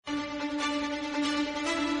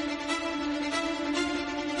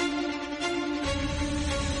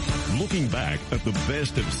looking back at the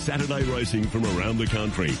best of Saturday racing from around the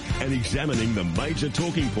country and examining the major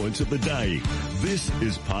talking points of the day. This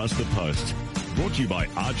is Past the Post, brought to you by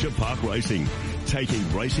Archer Park Racing,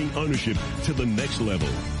 taking racing ownership to the next level.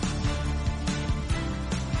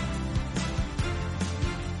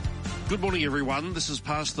 Good morning, everyone. This is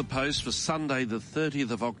Past the Post for Sunday, the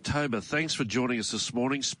 30th of October. Thanks for joining us this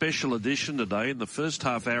morning. Special edition today. In the first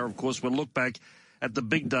half hour, of course, we'll look back at the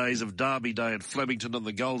big days of Derby Day at Flemington and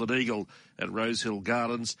the Golden Eagle at Rosehill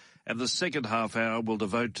Gardens. And the second half hour we'll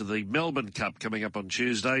devote to the Melbourne Cup coming up on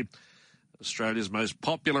Tuesday, Australia's most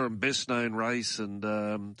popular and best-known race.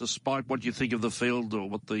 And despite what you think of the field or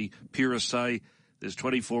what the purists say, there's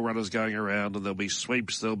 24 runners going around and there'll be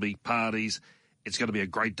sweeps, there'll be parties. It's going to be a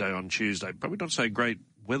great day on Tuesday. Probably not so great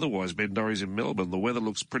weather-wise, Ben Dorries, in Melbourne. The weather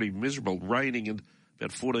looks pretty miserable, raining and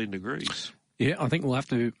about 14 degrees. Yeah, I think we'll have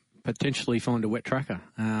to potentially find a wet tracker.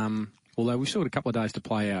 Although we've still got a couple of days to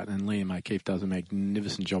play out, and Liam O'Keefe does a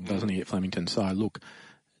magnificent job, doesn't he, at Flemington? So, look,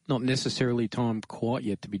 not necessarily time quite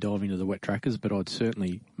yet to be diving into the wet trackers, but I'd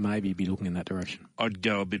certainly maybe be looking in that direction. I'd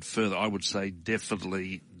go a bit further. I would say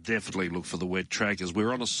definitely look for the wet trackers. We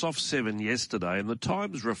were on a soft 7 yesterday, and the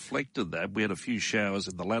times reflected that. We had a few showers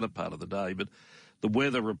in the latter part of the day, but the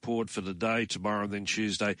weather report for today, tomorrow, and then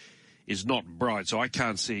Tuesday is not bright, so I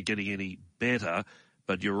can't see it getting any better.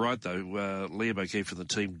 But you're right, though. Liam O'Keefe and the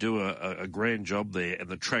team do a grand job there, and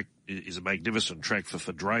the track is a magnificent track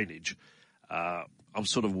for drainage. I'm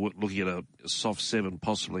sort of looking at a soft 7,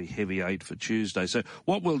 possibly heavy 8 for Tuesday. So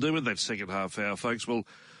what we'll do in that second half hour, folks, we'll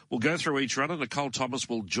go through each runner. Nicole Thomas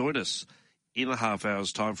will join us in a half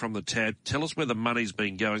hour's time from the tab. Tell us where the money's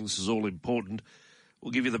been going. This is all important.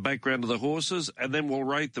 We'll give you the background of the horses, and then we'll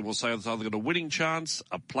rate them. We'll say it's either got a winning chance,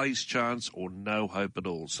 a place chance, or no hope at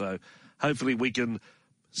all. So hopefully we can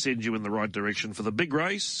send you in the right direction for the big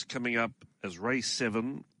race coming up as race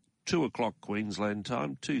 7, 2 o'clock Queensland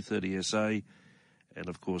time, 2:30 SA, and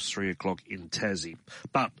of course 3 o'clock in Tassie.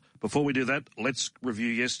 But before we do that, let's review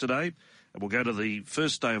yesterday, and we'll go to the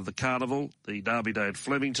first day of the carnival, the Derby Day at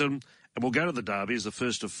Flemington, and we'll go to the Derby as the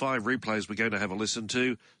first of 5 replays we're going to have a listen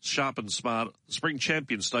to. Sharp and Smart, the Spring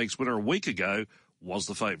Champion Stakes winner a week ago, was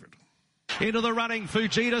the favourite. Into the running,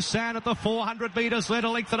 Fujita San at the 400 metres, led a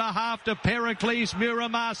length and a half to Pericles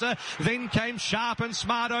Muramasa. Then came Sharp and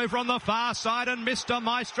Smart over on the far side, and Mr.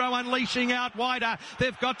 Maestro unleashing out wider.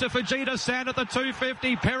 They've got to Fujita San at the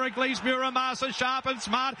 250, Pericles Muramasa, Sharp and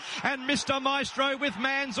Smart, and Mr. Maestro with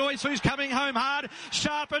Manzois, who's coming home hard.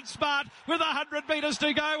 Sharp and Smart with 100 metres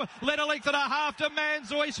to go, led a length and a half to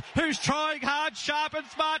Manzois, who's trying hard. Sharp and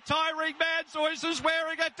Smart tiring. Manzois is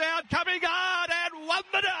wearing it down, coming hard, and won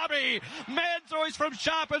the Derby. Manzois from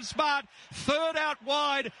Sharp and Smart, third out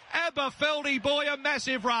wide. Aberfeldy Boy, a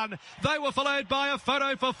massive run. They were followed by a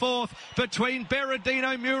photo for fourth between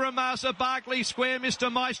Berardino, Muramasa, Barclay Square,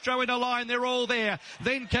 Mr. Maestro in a line. They're all there.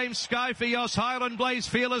 Then came Skyfios, Highland Blaze,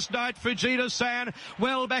 Fearless Knight, Fujita San.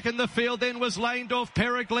 Well back in the field then was Lanedorf,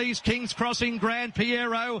 Pericles, King's Crossing, Grand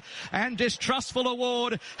Piero, and Distrustful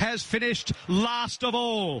Award has finished last of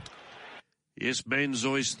all. Yes,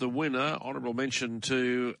 Manzois the winner. Honourable mention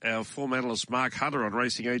to our former analyst Mark Hunter on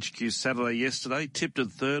Racing HQ Saturday yesterday. Tipped at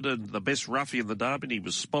third and the best roughie in the Derby. He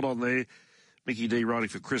was spot on there. Mickey D riding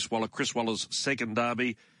for Chris Waller. Chris Waller's second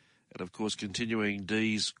Derby. And, of course, continuing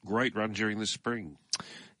D's great run during this spring.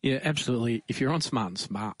 Yeah, absolutely. If you're on Smart,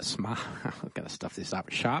 I'm going to stuff this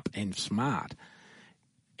up. Sharp and Smart.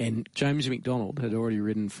 And James McDonald had already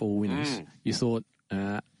ridden 4 winners. You thought,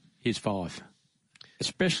 here's 5.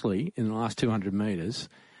 Especially in the last 200 metres,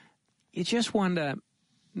 you just wonder,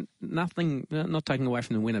 not taking away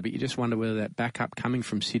from the winner, but you just wonder whether that backup coming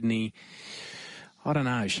from Sydney, I don't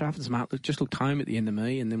know, Sharp and Smart just looked home at the end of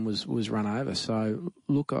me and then was run over. So,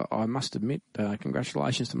 look, I must admit,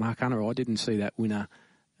 congratulations to Mark Hunter. I didn't see that winner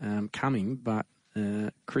coming, but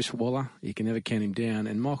Chris Waller, you can never count him down.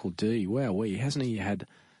 And Michael D, hasn't he had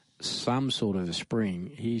some sort of a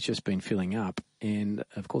spring? He's just been filling up. And,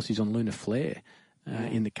 of course, he's on Lunar Flare.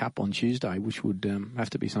 In the Cup on Tuesday, which would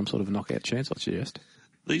have to be some sort of knockout chance, I'd suggest.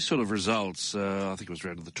 These sort of results, I think it was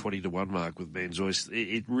around the 20-1 mark with Manzois,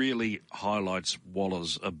 it really highlights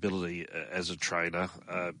Waller's ability as a trainer.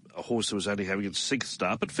 A horse that was only having its 6th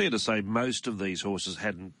start, but fair to say most of these horses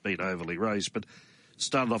hadn't been overly raced, but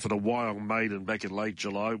started off at a Wyong Maiden back in late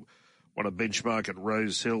July, won a benchmark at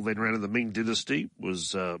Rosehill, then ran in the Ming Dynasty,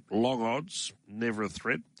 was long odds, never a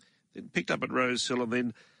threat, then picked up at Rosehill, and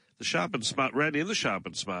then the Sharp and Smart ran in the Sharp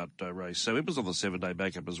and Smart race, so it was on the 7-day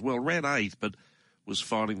backup as well. Ran 8th, but was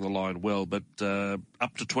finding the line well. But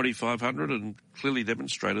up to 2,500 and clearly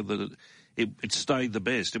demonstrated that it stayed the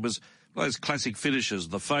best. It was one of those classic finishes,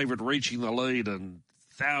 the favourite reaching the lead and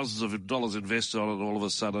thousands of dollars invested on it, and all of a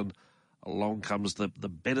sudden along comes the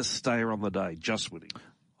better stayer on the day, Just Winning.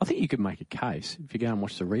 I think you could make a case, if you go and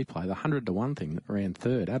watch the replay, the 100-1 thing that ran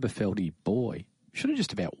third, Aberfeldy Boy, should have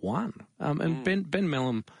just about won. And Ben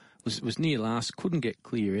Melham was near last, couldn't get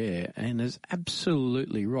clear air, and has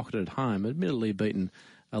absolutely rocketed home, admittedly beaten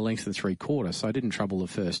a length and 3/4, so didn't trouble the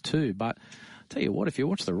first two. But I'll tell you what, if you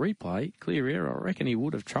watch the replay, clear air, I reckon he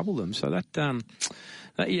would have troubled them. So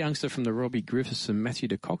that youngster from the Robbie Griffiths and Matthew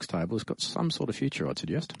de Cox table has got some sort of future, I'd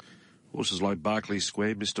suggest. Horses like Berkeley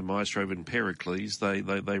Square, Mr. Maestro and Pericles, they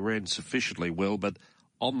ran sufficiently well, but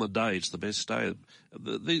on the day, it's the best stay.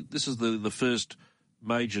 This is the first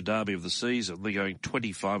major derby of the season. They're going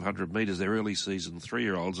 2,500 metres. They're early season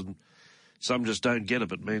 3-year-olds, and some just don't get it,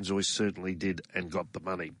 but Manzoy certainly did and got the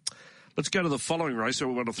money. Let's go to the following race. So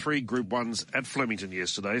we won 3 Group 1s at Flemington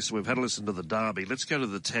yesterday, so we've had a listen to the derby. Let's go to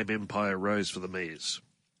the Tab Empire Rose for the mares.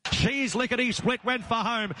 She's Lickety Split went for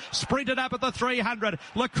home, sprinted up at the 300.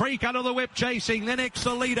 Le Creek under the whip chasing, then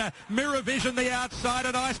Exalita, Mirror Vision the outside,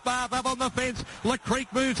 and Ice Bath up on the fence. Le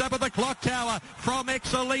Creek moves up at the clock tower from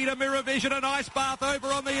Exalita, Mirror Vision and Ice Bath over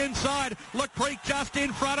on the inside. Le Creek just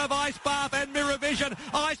in front of Ice Bath and Mirror Vision.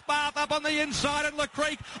 Ice Bath up on the inside and Le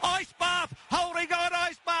Creek. Ice Bath holding on,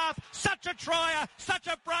 Ice Bath. Such a trier, such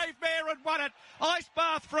a brave mare and won it. Ice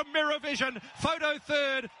Bath from Mirror Vision. Photo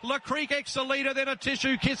third, Le Creek Exalita, then a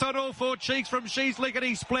tissue kiss on all 4 cheeks from She's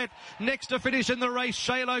Lickety Split. Next to finish in the race,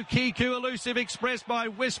 Shalo Kiku, Elusive Express by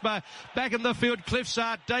Whisper. Back in the field,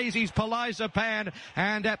 Cliffsart, Daisies, Paliza Pan,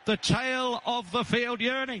 and at the tail of the field,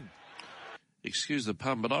 Yearning. Excuse the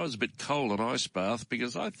pun, but I was a bit cold on Ice Bath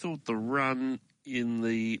because I thought the run in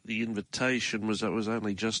the invitation was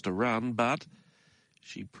only just a run, but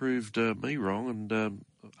she proved me wrong and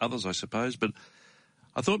others, I suppose. But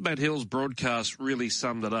I thought Matt Hill's broadcast really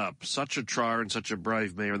summed it up. Such a trier and such a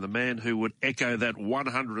brave mare, and the man who would echo that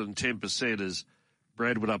 110% is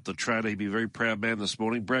Brad Wood up the trainer. He'd be a very proud man this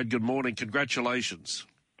morning. Brad, good morning. Congratulations.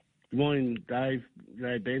 Good morning, Dave.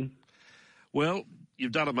 G'day, Ben. Well,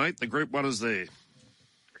 you've done it, mate. The Group 1 is there.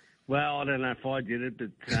 Well, I don't know if I did it, but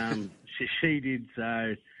she did.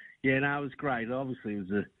 So, yeah, no, it was great. Obviously, it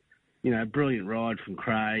was a brilliant ride from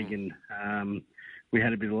Craig, and we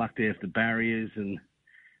had a bit of luck there for the barriers, and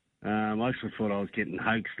I actually thought I was getting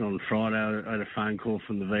hoaxed on Friday. I had a phone call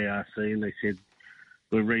from the VRC, and they said,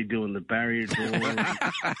 we're redoing the barrier draw.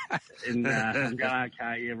 and I'm going,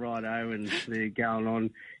 okay, yeah, righto, and they're going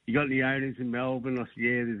on. You got any owners in Melbourne? I said,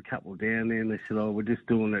 yeah, there's a couple down there. And they said, oh, we're just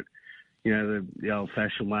doing it, the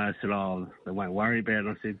old-fashioned way. I said, oh, they won't worry about it. And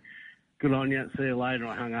I said, good on you, see you later.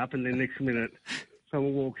 I hung up, and then next minute,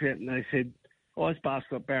 someone walked out, and they said, Ice Bath's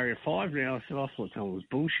got barrier 5 now. I said, I thought someone was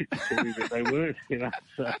bullshit to tell me that they weren't,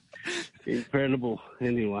 So, incredible.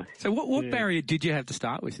 Anyway. So what barrier did you have to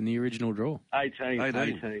start with in the original draw?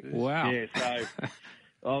 18. Wow. Yeah,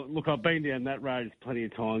 so, look, I've been down that road plenty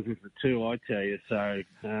of times with the 2, I tell you. So,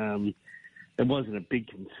 it wasn't a big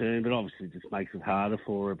concern, but obviously it just makes it harder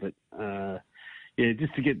for her. But, yeah,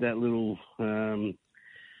 just to get that little,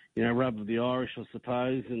 rub of the Irish, I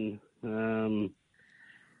suppose, and, and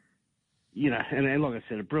like I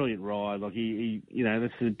said, a brilliant ride. Like he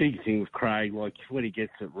that's the big thing with Craig. Like when he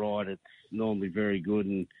gets it right, it's normally very good.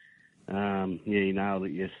 And he nailed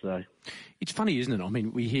it yesterday. It's funny, isn't it? I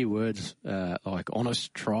mean, we hear words like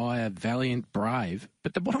honest, trier, valiant, brave,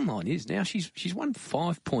 but the bottom line is now she's won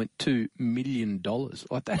 $5.2 million.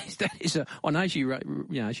 Like that is a. I know she's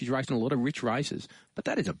racing a lot of rich races, but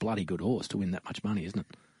that is a bloody good horse to win that much money, isn't it?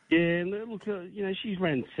 Yeah, and look, she's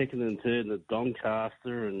ran second and third in the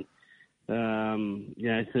Doncaster and.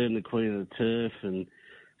 Third in the Queen of the Turf and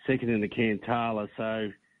second in the Cantala. So,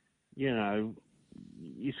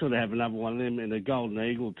 you sort of have another one of them, and the Golden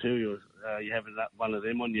Eagle too. You have one of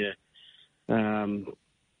them on your, in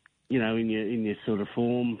your sort of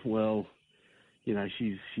form. Well,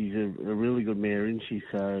 she's a really good mare, isn't she?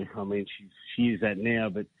 So, I mean, she is that now,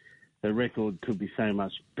 but the record could be so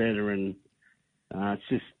much better, and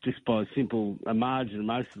it's just by a margin.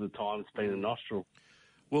 Most of the time, it's been a nostril.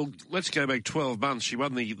 Well, let's go back 12 months. She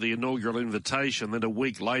won the inaugural invitation. Then a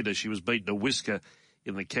week later, she was beaten a whisker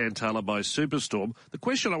in the Cantala by Superstorm. The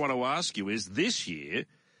question I want to ask you is, this year,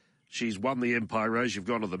 she's won the Empire Rose. You've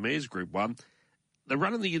gone to the Mares Group 1. The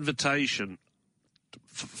run in the invitation,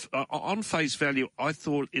 on face value, I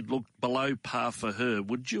thought it looked below par for her.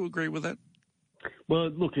 Would you agree with that? Well,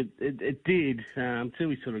 look, it did until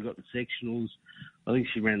we sort of got the sectionals. I think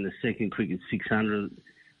she ran the second quick at 600.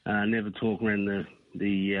 Never Talk ran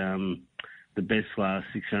the best class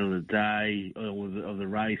 600 a day of the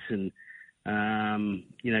race, and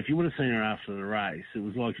if you would have seen her after the race, it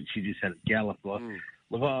was like she just had a gallop.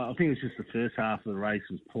 Look, I think it was just the first half of the race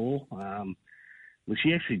was poor. Well,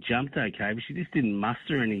 she actually jumped okay, but she just didn't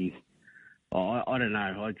muster any. I don't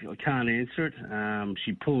know. I can't answer it.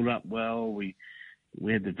 She pulled up well. We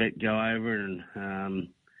had the vet go over it, and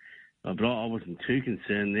but I wasn't too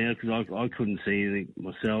concerned there because I couldn't see anything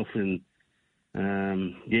myself. And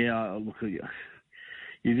look, you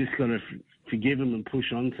just got to forgive them and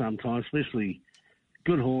push on sometimes, especially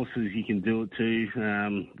good horses. You can do it too.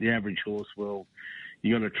 The average horse, well,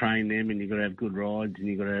 you got to train them, and you got to have good rides, and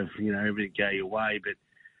you got to have everything go your way. But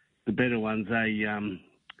the better ones, they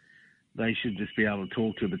should just be able to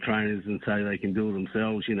talk to the trainers and say they can do it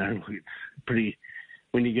themselves. It's pretty.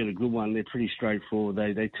 When you get a good one, they're pretty straightforward.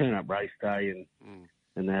 They turn up race day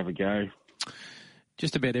and they have a go.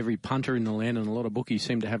 Just about every punter in the land and a lot of bookies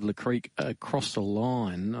seem to have Le Creek across the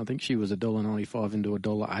line. I think she was $1.95 into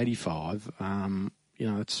 $1.85.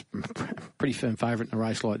 It's pretty firm favourite in a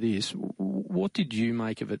race like this. What did you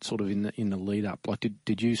make of it, sort of in the lead up? Like,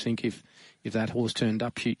 did you think if that horse turned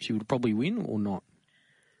up, she would probably win or not?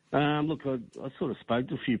 Look, I sort of spoke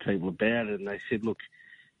to a few people about it, and they said, look,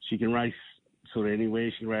 she can race sort of anywhere.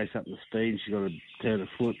 She can race up in the speed. She's got to turn her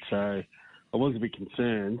foot. So I was a bit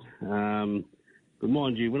concerned. But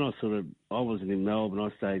mind you, when I wasn't in Melbourne,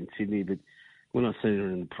 I stayed in Sydney, but when I seen her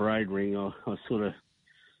in the parade ring, I thought,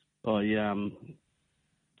 oh,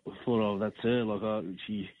 that's her. Like,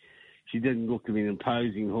 she didn't look to be an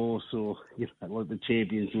imposing horse or, like the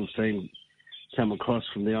champions we've seen come across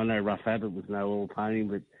from there. I know Rough Habit was no all pony,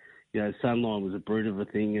 but, Sunline was a brute of a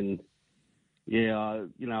thing. And, I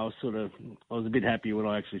was a bit happy when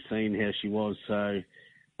I actually seen how she was. So,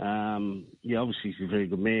 obviously she's a very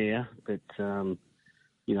good mare, but,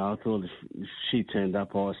 I thought if she turned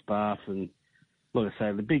up Ice Bath, and like I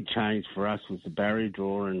say, the big change for us was the barrier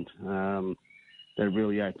draw, and they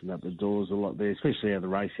really opened up the doors a lot there, especially how the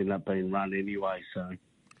race ended up being run anyway. So,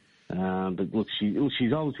 but look,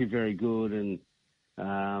 she's obviously very good, and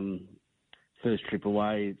first trip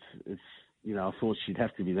away, it's I thought she'd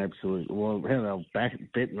have to be an absolute. Well, how they'll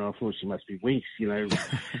betting, I thought she must be Winx,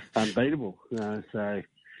 unbeatable. So,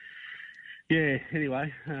 yeah.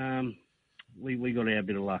 Anyway, we got our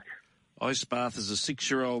bit of luck. Ice Bath is a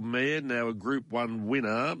 6-year-old mare, now a Group 1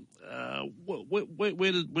 winner.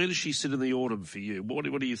 Where does she sit in the autumn for you? What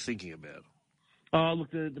are you thinking about? Oh,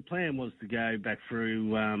 look, the plan was to go back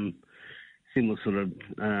through similar sort of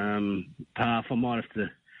path. I might have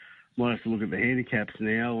to look at the handicaps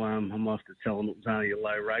now. I might have to tell them it was only a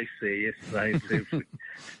low race there yesterday.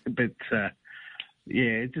 But,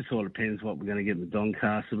 it just all depends what we're going to get in the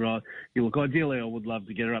Doncaster. But look, ideally I would love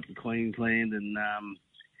to get her up to Queensland and,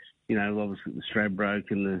 obviously the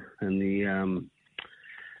Stradbroke and the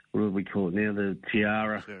what do we call it now, the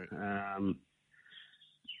Tiara.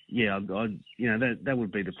 That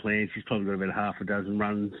would be the plan. She's probably got about half a dozen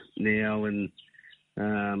runs now, and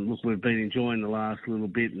look, we've been enjoying the last little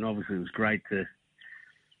bit, and obviously it was great to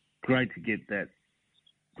get that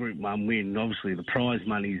Group 1 win. Obviously the prize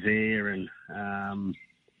money's there, and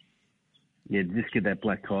just get that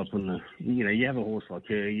black type on the. You have a horse like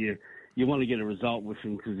her, you want to get a result with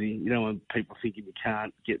him because you don't want people thinking you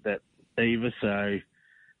can't get that either. So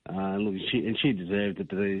look, she deserved it,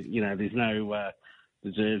 but there's no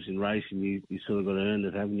deserves in racing. You sort of got to earn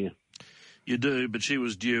it, haven't you? You do, but she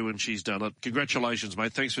was due and she's done it. Congratulations,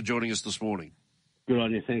 mate. Thanks for joining us this morning. Good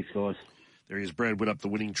on you. Thanks, guys. There he is, Brad Widdup, the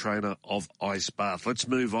winning trainer of Ice Bath. Let's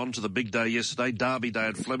move on to the big day yesterday, Derby Day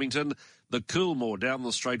at Flemington. The Coolmore down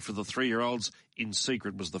the straight for the 3-year-olds. In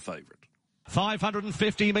Secret was the favourite.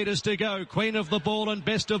 550 metres to go. Queen of the Ball and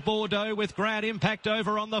Best of Bordeaux with Grand Impact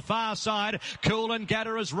over on the far side.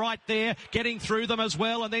 Coolangatta is right there, getting through them as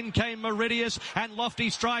well. And then came Meridius and Lofty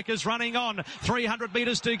Strikers running on. 300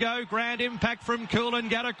 metres to go. Grand Impact from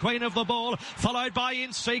Coolangatta, Queen of the Ball, followed by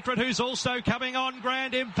In Secret, who's also coming on.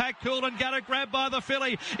 Grand Impact, Coolangatta grabbed by the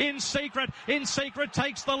filly. In Secret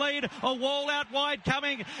takes the lead. A wall out wide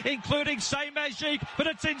coming, including Say Magique, but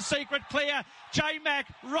it's In Secret clear. J-Mac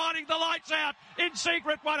riding the lights out. In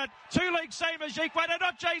Secret won it. 2 leagues, Say Magique won it.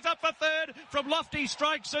 Not Jay's up for third from Lofty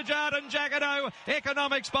Strike, Sajard and Jagano.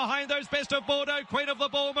 Economics behind those. Best of Bordeaux, Queen of the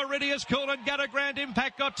Ball, Meridius, Coolangatta, Grand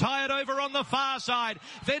Impact got tired over on the far side.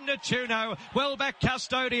 Then Neptuno, well back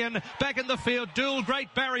Custodian, back in the field. Dual,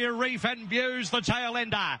 Great Barrier Reef and Views, the tail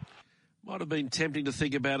ender. Might have been tempting to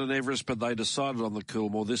think about an Everest, but they decided on the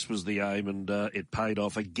Coolmore. This was the aim, and it paid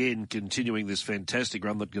off. Again, continuing this fantastic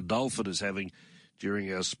run that Godolphin is having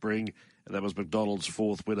during our spring, and that was McDonald's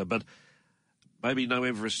 4th winner. But maybe no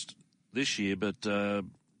Everest this year, but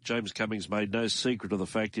James Cummings made no secret of the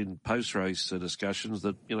fact in post-race discussions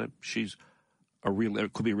that, she's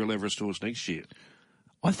could be a real Everest horse next year.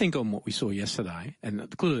 I think on what we saw yesterday,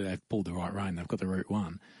 and clearly they've pulled the right rein, they've got the Route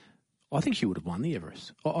 1, I think she would have won the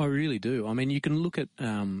Everest. I really do. I mean, you can look at,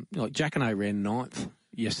 like Jacquenet ran 9th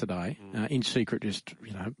yesterday. In Secret just,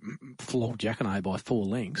 flogged Jacquenet by 4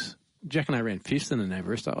 lengths. Jacquenet ran 5th in an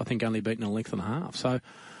Everest, I think only beaten a length and a half. So,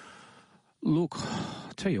 look,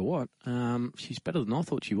 I'll tell you what, she's better than I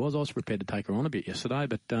thought she was. I was prepared to take her on a bit yesterday,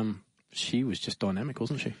 but she was just dynamic,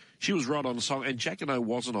 wasn't she? She was right on song, and Jacquenet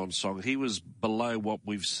wasn't on song. He was below what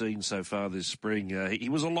we've seen so far this spring. He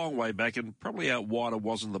was a long way back, and probably out wider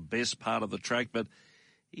wasn't the best part of the track, but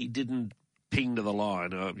he didn't ping to the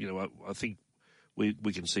line. I think we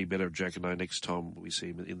can see better of Jacquenet next time we see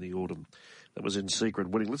him in the autumn. That was In Secret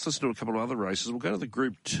winning. Let's listen to a couple of other races. We'll go to the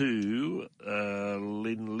Group 2,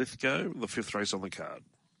 Linlithgow, the 5th race on the card.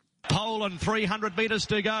 Poland, 300 metres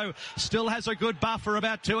to go. Still has a good buffer,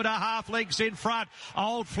 about 2.5 lengths in front.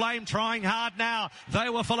 Old Flame trying hard now. They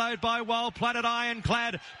were followed by Wild Planet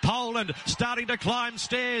Ironclad. Poland starting to climb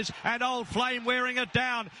stairs, and Old Flame wearing it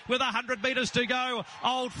down with 100 metres to go.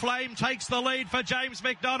 Old Flame takes the lead for James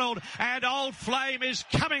McDonald, and Old Flame is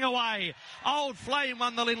coming away. Old Flame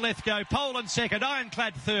won the Linlithgow. Poland second,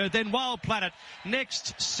 Ironclad third, then Wild Planet.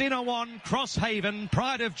 Next, Sinawan, Crosshaven,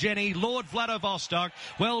 Pride of Jenny, Lord Vladivostok,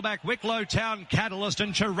 Wellback, Wicklow Town, Catalyst,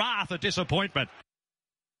 and Giraffe a disappointment.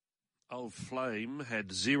 Old Flame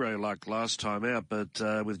had 0 luck last time out, but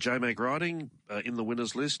with J-Mac riding in the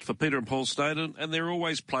winners list for Peter and Paul Snowden, and they're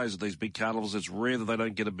always players at these big carnivals. It's rare that they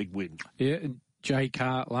don't get a big win. Yeah, J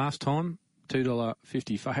Car last time,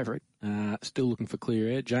 $2.50 favourite, still looking for clear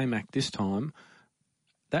air. J-Mac this time,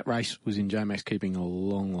 that race was in J-Mac's keeping a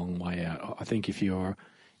long, long way out. I think if you're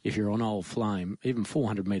on Old Flame, even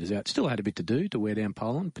 400 metres out, still had a bit to do to wear down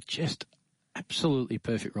Poland, but just absolutely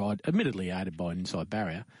perfect ride, admittedly aided by an inside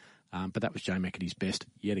barrier. But that was J-Mac at his best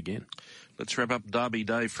yet again. Let's wrap up Derby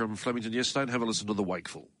Day from Flemington yesterday and have a listen to the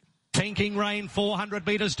Wakeful. Tinking Rain, 400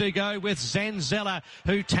 metres to go with Zanzella,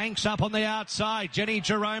 who tanks up on the outside. Jenny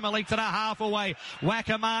Jerome, a length and a half away.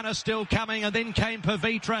 Wakamana still coming, and then came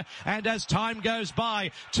Pavitra, and as time goes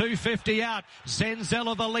by, 250 out.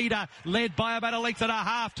 Zanzella, the leader, led by about a length and a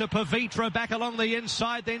half to Pavitra, back along the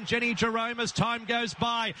inside, then Jenny Jerome as time goes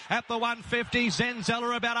by. At the 150,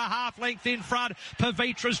 Zanzella about a half length in front.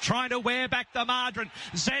 Pavitra's trying to wear back the margin.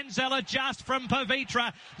 Zanzella just from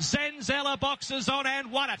Pavitra. Zanzella boxes on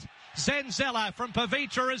and won it. Zanzella from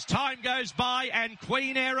Pavitra as time goes by, and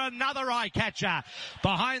Queen Air another eye-catcher.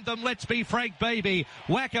 Behind them, Let's Be Frank Baby,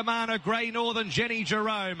 Wakamana, Grey Northern, Jenny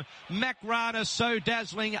Jerome, Macrana, So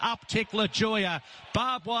Dazzling, Uptick, La Joya,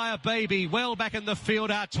 Barbed Wire Baby, well back in the field,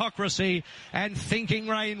 Artocracy, and Thinking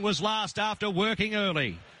Rain was last after working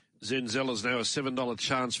early. Zanzella's now a $7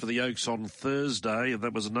 chance for the Oaks on Thursday, and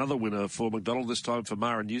that was another winner for McDonald, this time for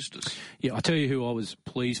Mara and Eustace. Yeah, I'll tell you who I was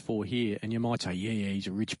pleased for here, and you might say, yeah, he's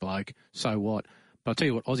a rich bloke, so what? But I'll tell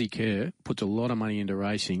you what, Aussie Kerr puts a lot of money into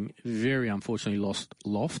racing, very unfortunately lost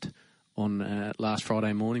Loft on last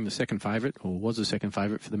Friday morning, the second favourite, or was the second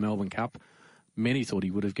favourite for the Melbourne Cup. Many thought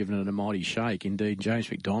he would have given it a mighty shake. Indeed,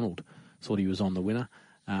 James McDonald thought he was on the winner.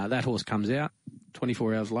 That horse comes out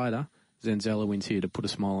 24 hours later. Zanzella wins here to put a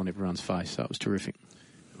smile on everyone's face. So it was terrific.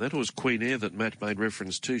 That was Queen Air that Matt made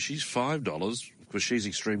reference to. She's $5 because She's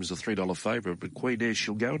Extreme is a $3 favourite. But Queen Air,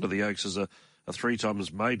 she'll go into the Oaks as a 3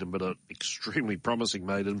 times maiden, but an extremely promising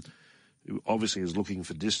maiden who obviously is looking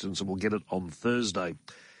for distance, and will get it on Thursday.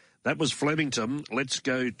 That was Flemington. Let's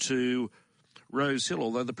go to Rose Hill,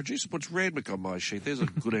 although the producer puts Randwick on my sheet. There's a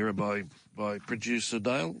good error by producer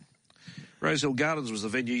Dale. Rose Hill Gardens was the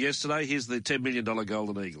venue yesterday. Here's the $10 million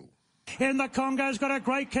Golden Eagle. In the Congo's got a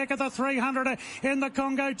great kick at the 300. In the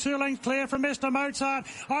Congo, 2 lengths clear from Mr. Mozart.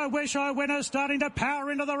 I Wish I Win is starting to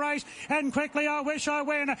power into the race. And quickly, I Wish I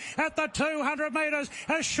Win at the 200 metres.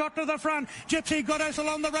 A shot to the front. Gypsy Goddess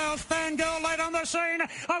along the rails. Fangirl late on the scene.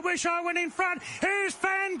 I Wish I Win in front. Here's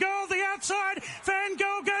Fangirl the outside.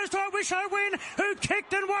 Fangirl goes to I Wish I Win, who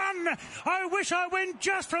kicked and won. I Wish I Win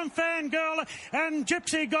just from Fangirl and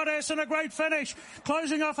Gypsy Goddess in a great finish.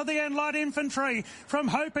 Closing off at the end, Light Infantry from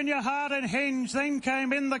Hope in Your Heart and Hinge. Then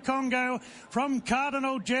came In the Congo from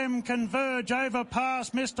Cardinal Gem, Converge over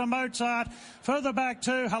past Mr. Mozart. Further back to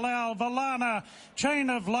Halal, Valana, Chain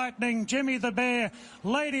of Lightning, Jimmy the Bear,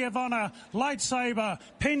 Lady of Honour, Lightsaber,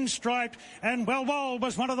 Pinstriped, and Well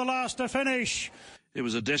was one of the last to finish. It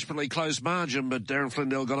was a desperately close margin, but Darren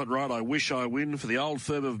Flindell got it right. I Wish I Win for the old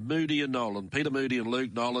firm of Moody and Nolan. Peter Moody and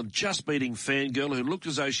Luke Nolan just beating Fangirl, who looked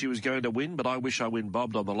as though she was going to win, but I Wish I Win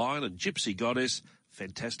bobbed on the line, and Gypsy Goddess,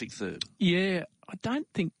 fantastic third. Yeah, I don't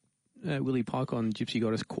think Willie Pike on Gypsy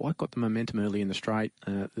Goddess quite got the momentum early in the straight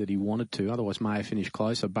that he wanted to. Otherwise, may have finished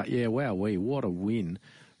closer. But yeah, wowee, what a win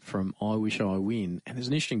from I Wish I Win. And there's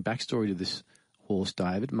an interesting backstory to this horse,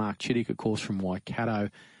 David. Mark Chittick, of course, from Waikato,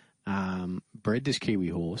 bred this Kiwi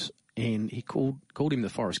horse, and he called him the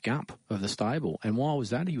Forrest Gump of the stable. And why was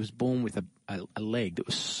that? He was born with a leg that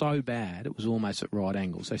was so bad it was almost at right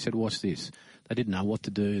angles. They said, "What's this?" They didn't know what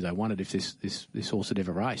to do. They wondered if this horse had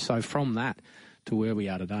ever raced. So from that to where we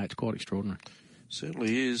are today, it's quite extraordinary.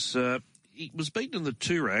 Certainly is. He was beaten in the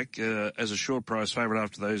Toorak as a short price favourite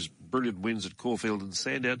after those brilliant wins at Caulfield and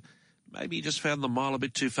Sandown. Maybe he just found the mile a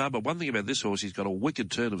bit too far. But one thing about this horse, he's got a wicked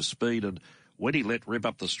turn of speed, and when he let rip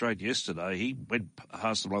up the straight yesterday, he went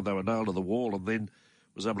past them like they were nailed to the wall and then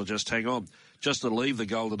was able to just hang on. Just to leave the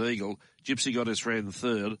Golden Eagle, Gypsy got his friend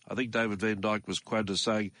third. I think David Van Dyke was quoted as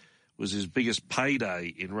saying was his biggest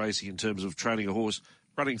payday in racing in terms of training a horse.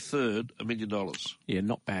 Running third, $1 million. Yeah,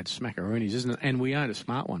 not bad smackaroonies, isn't it? And We Own a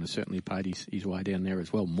Smart One has certainly paid his way down there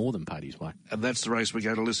as well, more than paid his way. And that's the race we're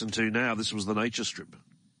going to listen to now. This was the Nature Strip.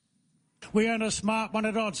 We Own a Smart One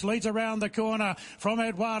at odds, leads around the corner from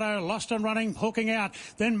Eduardo, lost and running, hooking out.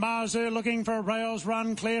 Then Marzu looking for a rails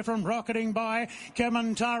run, clear from Rocketing by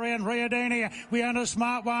Kementari and Riadini. We Own a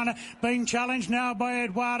Smart One, being challenged now by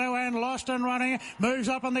Eduardo and lost and running, moves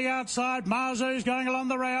up on the outside. Marzu's going along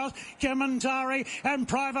the rails, Kementari and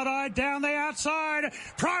Private Eye down the outside.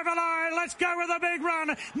 Private Eye, let's go with a big run.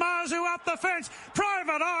 Marzu up the fence.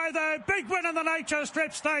 Private Eye, the big win in the Nature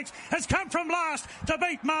Strip Stakes, has come from last to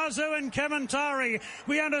beat Marzu and Kementari.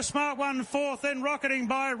 We Own a Smart One fourth, then Rocketing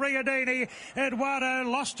by Riadini. Eduardo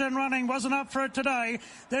lost and running, wasn't up for it today.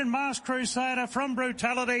 Then Masked Crusader from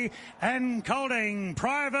Brutality and Colding.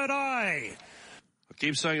 Private Eye. I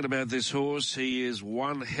keep saying it about this horse. He is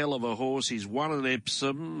one hell of a horse. He's won an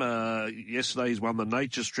Epsom. Yesterday he's won the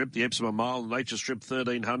Nature Strip, the Epsom Mile, Nature Strip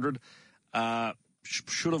 1300.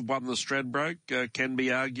 Should have won the Stradbroke, can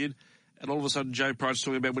be argued. And all of a sudden, Joe Pride's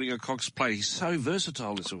talking about winning a Cox Plate. He's so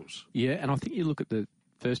versatile, this horse. Yeah, and I think you look at the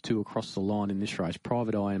first two across the line in this race,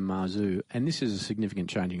 Private Eye and Marzu, and this is a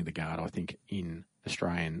significant changing of the guard, I think, in the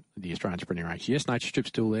Australian sprinting race. Yes, Nature Strip's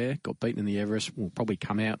still there, got beaten in the Everest, will probably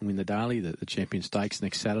come out and win the Daly, the Champion Stakes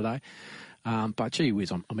next Saturday. But gee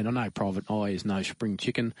whiz, I know Private Eye is no spring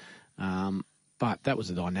chicken, but that was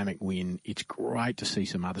a dynamic win. It's great to see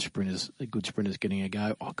some other good sprinters getting a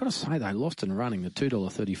go. I've got to say, they lost and running the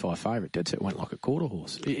 $2.35 favourite. Dead Set went like a quarter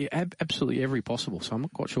horse. Absolutely every possible. So I'm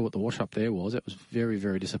not quite sure what the wash-up there was. That was very,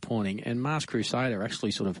 very disappointing. And Masked Crusader actually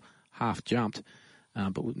sort of half jumped,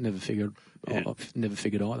 but never figured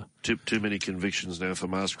either. Too many convictions now for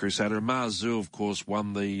Masked Crusader. And Marzu, of course,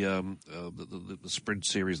 won the sprint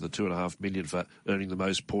series, the $2.5 million for earning the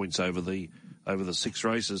most points over the 6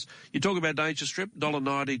 races. You talk about Nature Strip,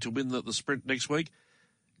 $1.90 to win the sprint next week.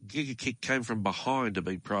 Giga Kick came from behind to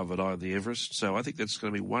beat Private Eye in the Everest, so I think that's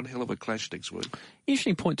going to be one hell of a clash next week.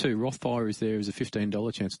 Interesting point too, Rothfire is there as a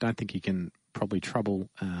 $15 chance. Don't think he can probably trouble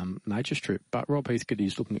Nature Strip, but Rob Heathcote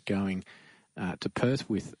is looking at going to Perth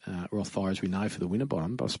with Rothfire, as we know, for the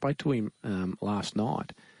Winterbottom. But I spoke to him last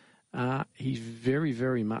night. He's very,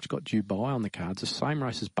 very much got Dubai on the cards, the same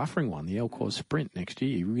race as Buffering won, the Elquas Sprint next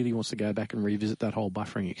year. He really wants to go back and revisit that whole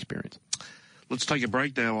Buffering experience. Let's take a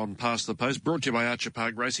break now on Past the Post, brought to you by Archer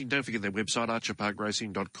Park Racing. Don't forget their website,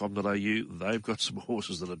 archerparkracing.com.au. They've got some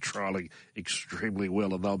horses that are trialling extremely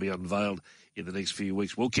well, and they'll be unveiled in the next few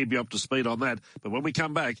weeks. We'll keep you up to speed on that. But when we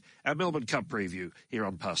come back, our Melbourne Cup preview here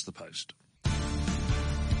on Past the Post.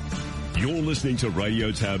 You're listening to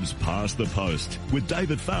Radio Tab's Past the Post with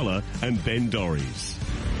David Fowler and Ben Dorries.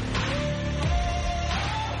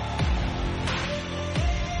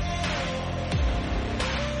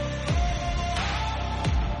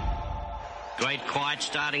 Great quiet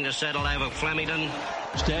starting to settle over Flemington.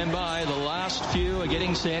 Stand by, the last few are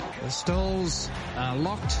getting set. The stalls are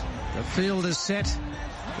locked, the field is set,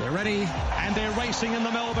 they're ready, and they're racing in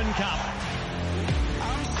the Melbourne Cup.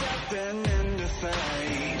 I'm stepping into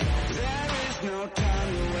fate. There is no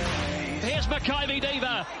time to waste. Here's Makybe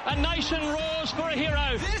Diva. A nation roars for a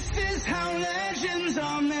hero. This is how legends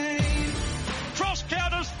are made. Cross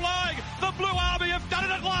counters flying. The Blue Army have done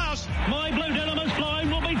it at last. My Blue Dilemma's flying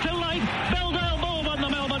will be too late. Belldale Bull won the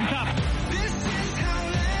Melbourne Cup. This is how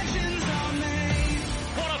legends are made.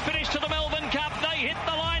 What a finish to the Melbourne Cup. They hit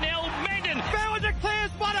the line. El Mendon. Bauer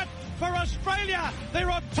declares won it for Australia. They're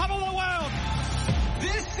on top of the world.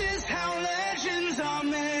 This is how legends are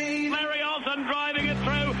made. Larry Olsen driving it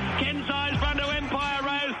through. Kensai's front to Empire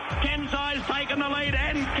Rose. Kensai's taken the lead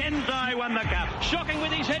and Kensai won the cup. Shocking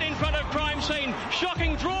with his head in front of Crime Scene.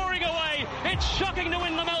 Shocking drawing away. It's shocking to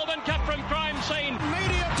win the Melbourne Cup from Crime Scene.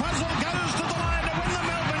 Media Puzzle goes to the line to win the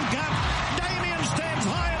Melbourne Cup. Damien stands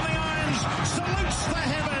high in the irons, salutes the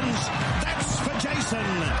heavens. That's for Jason.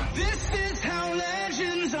 This is how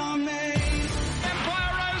legends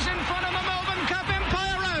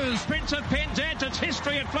chance of Penzance. It's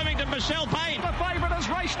history at Flemington. Michelle Payne. The favourite has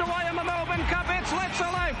raced away in the Melbourne Cup. It's Let's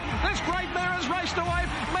Alive. This great mare has raced away.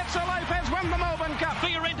 Let's Alive has won the Melbourne Cup.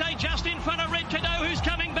 Fiorente just in front of Red Cadeau, who's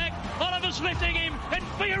coming back. Oliver's lifting him, and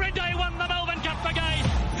Fiorente won the Melbourne Cup again.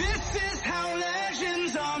 This is how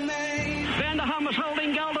legends are made. Van der Hum was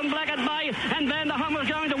holding Golden Black at bay, and Van der Hum was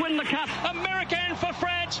going to win the cup. American for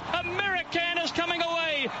France. American is coming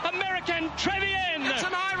away. American Trevian. It's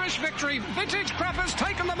an Irish victory. Vintage Crop has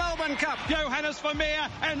taken the Melbourne Cup. Johannes Vermeer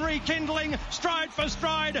and Rekindling, stride for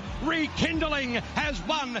stride. Rekindling has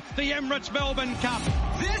won the Emirates Melbourne Cup.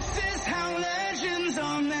 This is how legends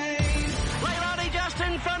are made. Leilani just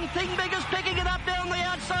in front. Think Big is picking it up down the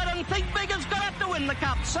outside, and Think Big has got up to win the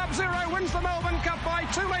cup. Sub-Zero wins the Melbourne Cup by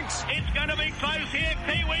 2 lengths. It's going to be close here.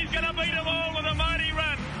 Kiwi's going to beat them all with a mighty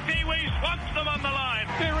run. Kiwi swats them on the line.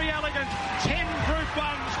 Very elegant, 10 Group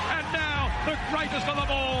 1s, and now the greatest of them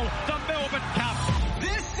all, the Melbourne Cup.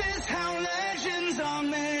 This is how legends are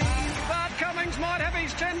made. Bart Cummings might have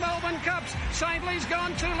his 10 Melbourne Cups. Saintly's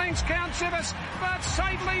gone 2 lengths, Count Sivis. But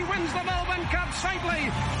Saintly wins the Melbourne Cup. Saintly.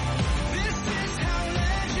 This is how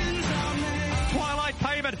legends are made. Twilight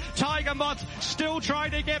Payment, Tiger Moth still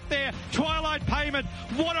trying to get there. Twilight Payment,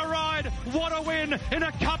 what a ride, what a win in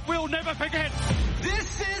a cup we'll never forget.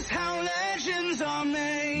 This is how legends are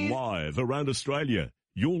made. Live around Australia,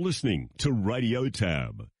 you're listening to Radio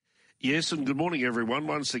Tab. Yes, and good morning, everyone.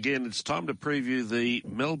 Once again, it's time to preview the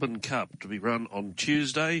Melbourne Cup to be run on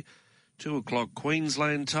Tuesday, 2 o'clock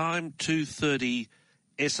Queensland time, 2:30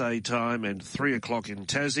 SA time, and 3 o'clock in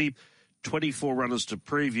Tassie. 24 runners to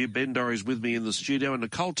preview. Ben Dorry's with me in the studio, and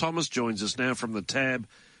Nicole Thomas joins us now from the Tab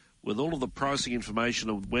with all of the pricing information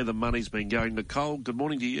of where the money's been going. Nicole, good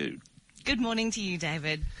morning to you. Good morning to you,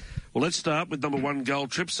 David. Well, let's start with number 1,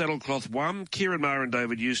 Gold Trip, Saddlecloth 1. Kieran Maher and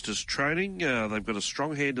David Eustace training. They've got a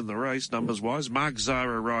strong hand in the race, numbers-wise. Mark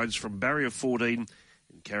Zara rides from barrier 14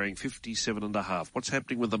 and carrying 57.5. What's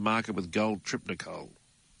happening with the market with Gold Trip, Nicole?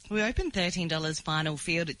 We opened $13 final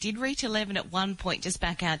field. It did reach 11 at one point, just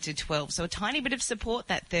back out to 12. So a tiny bit of support,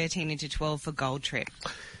 that 13 into 12 for Gold Trip.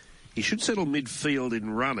 He should settle midfield in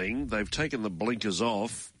running. They've taken the blinkers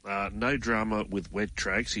off. No drama with wet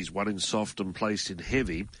tracks. He's won in soft and placed in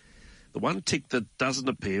heavy. The one tick that doesn't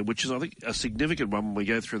appear, which is, I think, a significant one when we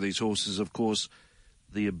go through these horses, of course,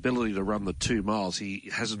 the ability to run the 2 miles. He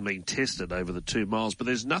hasn't been tested over the 2 miles, but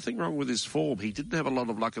there's nothing wrong with his form. He didn't have a lot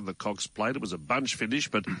of luck in the Cox Plate. It was a bunch finish,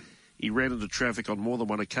 but he ran into traffic on more than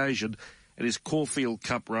one occasion, and his Caulfield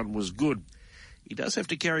Cup run was good. He does have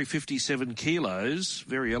to carry 57 kilos.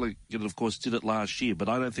 Very elegant, of course, did it last year, but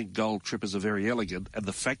I don't think Gold Trip is a very elegant. And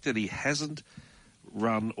the fact that he hasn't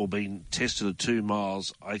run or been tested at 2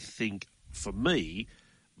 miles, I think, for me,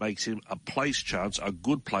 makes him a place chance, a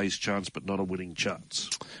good place chance, but not a winning chance.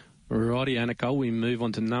 Righty, Nicole, we move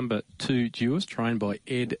on to number 2, Duos, trained by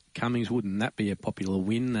Ed Cummings. Wouldn't that be a popular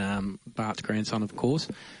win? Bart's grandson, of course.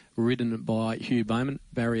 Ridden by Hugh Bowman,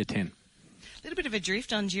 barrier 10. A little bit of a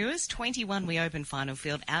drift on Duos. 21 we open final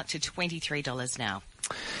field, out to $23 now.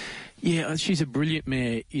 Yeah, she's a brilliant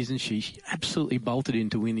mare, isn't she? She absolutely bolted in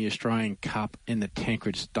to win the Australian Cup and the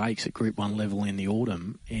Tancred Stakes at Group 1 level in the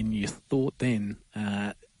autumn. And you thought then,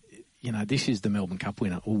 this is the Melbourne Cup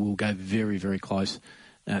winner, or will go very, very close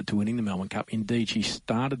to winning the Melbourne Cup. Indeed, she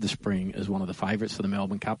started the spring as one of the favourites for the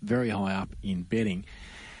Melbourne Cup, very high up in betting.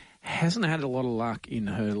 Hasn't had a lot of luck in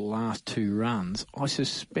her last 2 runs. I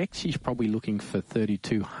suspect she's probably looking for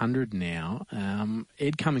 3,200 now.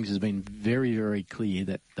 Ed Cummings has been very, very clear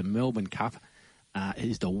that the Melbourne Cup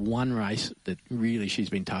is the one race that really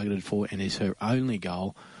she's been targeted for and is her only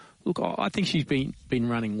goal. Look, I think she's been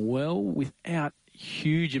running well without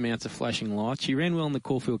huge amounts of flashing lights. She ran well in the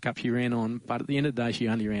Caulfield Cup. She ran on, but at the end of the day, she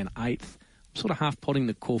only ran 8th. I'm sort of half-potting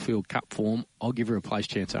the Caulfield Cup form. I'll give her a place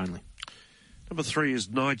chance only. Number 3 is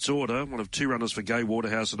Knight's Order, one of 2 runners for Gay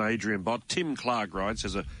Waterhouse and Adrian Bott. Tim Clark rides,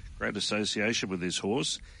 has a great association with this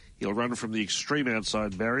horse. He'll run from the extreme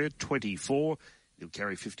outside barrier, 24. He'll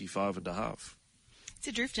carry 55.5. It's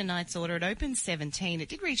a drift in Knight's Order. It opened 17. It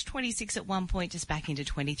did reach 26 at one point, just back into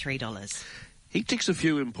 $23. He ticks a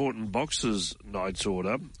few important boxes, Knight's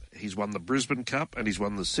Order. He's won the Brisbane Cup and he's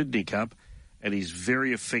won the Sydney Cup, and he's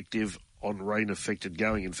very effective on rain-affected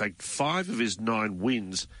going. In fact, 5 of his 9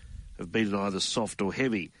 wins have been either soft or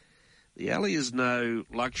heavy. The alley is no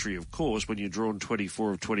luxury, of course, when you're drawn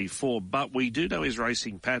 24 of 24, but we do know his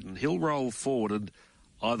racing pattern. He'll roll forward and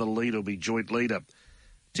either lead or be joint leader.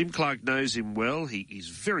 Tim Clark knows him well. He's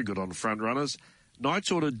very good on front runners. Knight's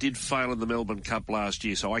Order did fail in the Melbourne Cup last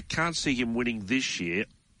year, so I can't see him winning this year.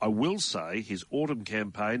 I will say his autumn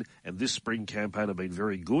campaign and this spring campaign have been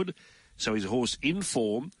very good, so he's a horse in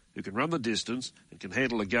form who can run the distance and can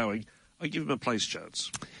handle the going. I give him a place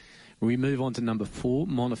chance. We move on to number 4,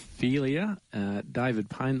 Montefilia. David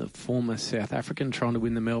Payne, the former South African, trying to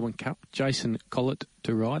win the Melbourne Cup. Jason Collett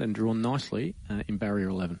to ride and drawn nicely in barrier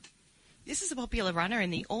 11. This is a popular runner in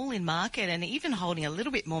the all-in market and even holding a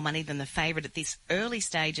little bit more money than the favourite at this early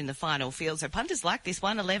stage in the final field. So punters like this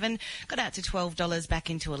one, 11, got out to $12, back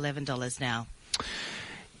into $11 now.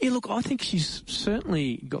 Yeah, look, I think she's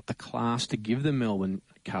certainly got the class to give the Melbourne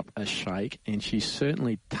Cup a shake, and she's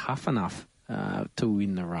certainly tough enough to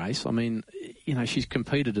win the race. I mean, you know, she's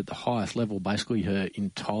competed at the highest level basically her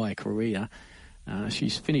entire career.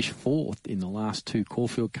 She's finished 4th in the last 2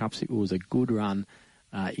 Caulfield Cups. It was a good run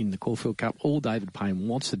in the Caulfield Cup. All David Payne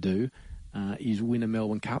wants to do is win a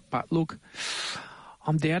Melbourne Cup. But look,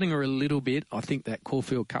 I'm doubting her a little bit. I think that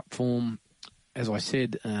Caulfield Cup form, as I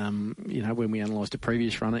said, you know, when we analysed the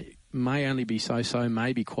previous runner, may only be so-so,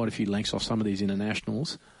 maybe quite a few lengths off some of these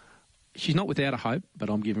internationals. She's not without a hope, but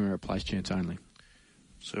I'm giving her a place chance only.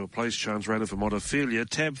 So a place chance runner for Montefilia.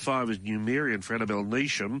 Tab 5 is Numerian for Annabelle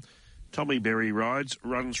Neesham. Tommy Berry rides,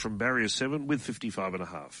 runs from barrier 7 with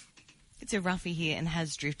 55.5. It's a roughie here and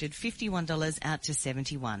has drifted $51 out to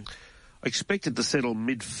 $71. I expect it to settle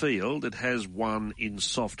midfield. It has won in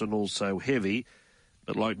soft and also heavy,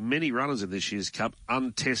 but like many runners in this year's Cup,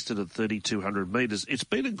 untested at 3,200 metres. It's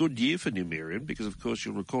been a good year for Numerian because, of course,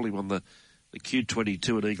 you'll recall he won the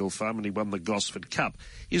Q22 at Eagle Farm and he won the Gosford Cup.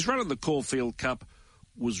 His run in the Caulfield Cup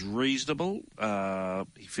was reasonable.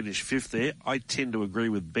 He finished 5th there. I tend to agree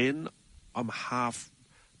with Ben. I'm half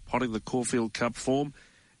potting the Caulfield Cup form,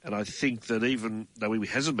 and I think that even though he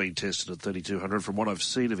hasn't been tested at 3,200, from what I've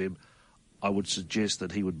seen of him, I would suggest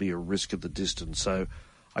that he would be a risk at the distance. So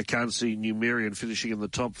I can't see Numerian finishing in the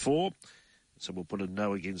top 4, so we'll put a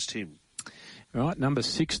no against him. All right, number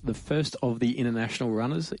 6, the first of the international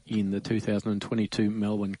runners in the 2022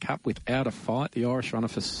 Melbourne Cup. Without a fight, the Irish runner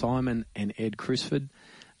for Simon and Ed Crisford.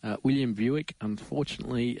 William Buick,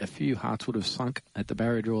 unfortunately, a few hearts would have sunk at the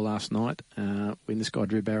barrier draw last night when this guy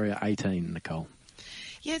drew barrier 18, Nicole.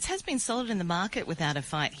 Yeah, it has been solid in the market without a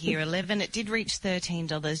fight here. 11, it did reach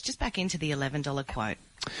 $13, just back into the $11 quote.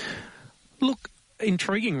 Look,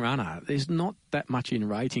 intriguing runner. There's not that much in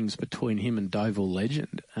ratings between him and Deauville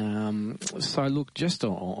Legend. So, look, just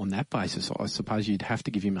on that basis, I suppose you'd have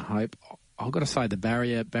to give him a hope. I've got to say the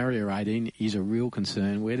barrier 18 is a real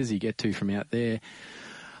concern. Where does he get to from out there?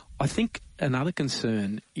 I think another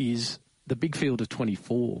concern is the big field of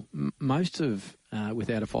 24. Most of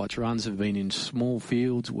Without a Fight's runs have been in small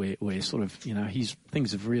fields where sort of, you know,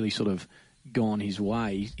 things have really sort of gone his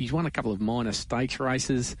way. He's won a couple of minor stakes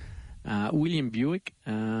races. William Buick,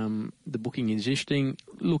 the booking is interesting.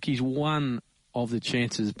 Look, he's one of the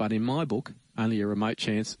chances, but in my book, only a remote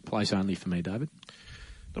chance. Place only for me, David.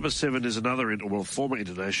 Number 7 is another, former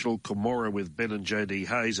international, Comora with Ben and J.D.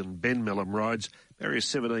 Hayes, and Ben Melham rides. Barrier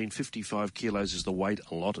 17, 55 kilos is the weight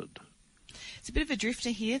allotted. It's a bit of a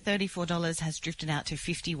drifter here. $34 has drifted out to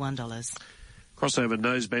 $51. Crossover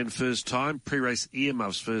noseband first time, pre-race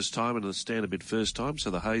earmuffs first time, and a stand-a-bit first time. So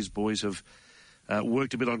the Hayes boys have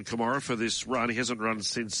worked a bit on Comora for this run. He hasn't run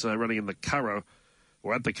since running in the Curragh,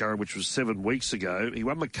 or at the Curragh, which was 7 weeks ago. He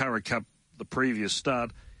won the Curragh Cup the previous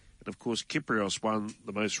start. And, of course, Kyprios won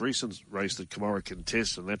the most recent race that Comora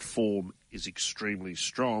contests, and that form is extremely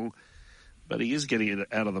strong. But he is getting it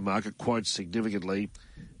out of the market quite significantly,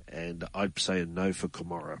 and I'd say a no for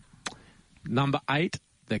Comora. Number 8,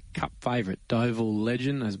 the Cup favourite, Deauville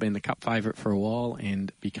Legend, has been the Cup favourite for a while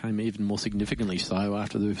and became even more significantly so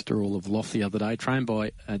after the withdrawal of Loft the other day. Trained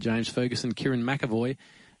by James Ferguson, Kieran McAvoy,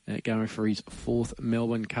 going for his 4th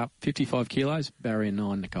Melbourne Cup, 55 kilos, barrier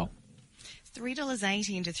 9, Nicole.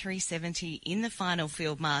 $3.80 into $3.70 in the final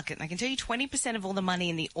field market. And I can tell you 20% of all the money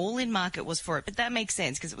in the all-in market was for it. But that makes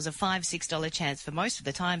sense because it was a $5, $6 chance for most of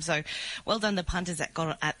the time. So well done the punters that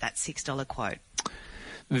got at that $6 quote.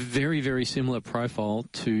 Very, very similar profile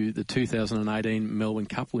to the 2018 Melbourne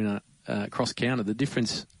Cup winner, Cross Counter. The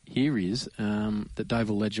difference here is that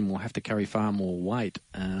Deauville Legend will have to carry far more weight.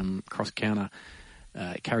 Cross Counter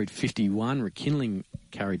carried 51. Rekindling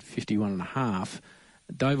carried 51.5.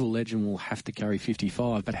 Deauville Legend will have to carry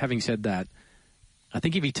 55. But having said that, I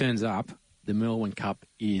think if he turns up, the Melbourne Cup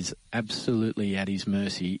is absolutely at his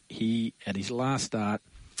mercy. He, at his last start,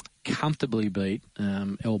 comfortably beat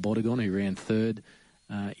El Bodegon, who ran 3rd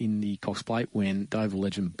in the Cox Plate when Deauville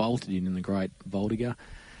Legend bolted in the Great Voldiger.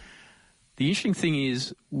 The interesting thing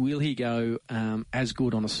is, will he go as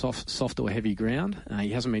good on a soft or heavy ground? He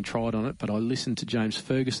hasn't been tried on it, but I listened to James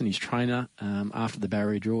Ferguson, his trainer, after the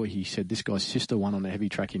barrier draw. He said this guy's sister won on a heavy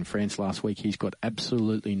track in France last week. He's got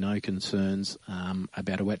absolutely no concerns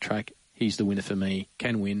about a wet track. He's the winner for me.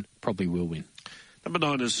 Can win, probably will win. Number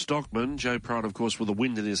 9 is Stockman. Joe Pride, of course, with a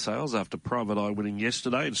win in his sails after Private Eye winning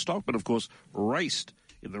yesterday. And Stockman, of course, raced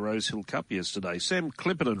in the Rosehill Cup yesterday. Sam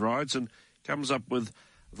Clipperton rides and comes up with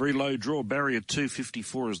a very low draw. Barrier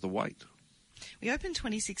 254 is the weight. We opened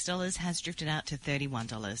 $26, has drifted out to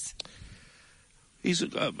 $31. He's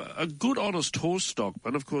a good, honest horse,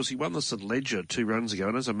 Stockman. Of course, he won the St Ledger 2 runs ago,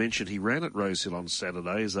 and as I mentioned, he ran at Rosehill on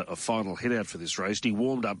Saturday as a final head-out for this race. He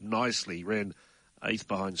warmed up nicely. He ran 8th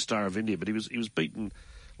behind Star of India, but he was beaten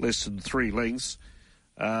less than 3 lengths.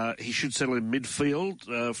 He should settle in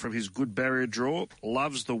midfield from his good barrier draw.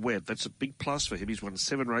 Loves the wet. That's a big plus for him. He's won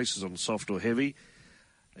 7 races on soft or heavy.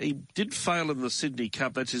 He did fail in the Sydney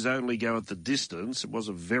Cup. That's his only go at the distance. It was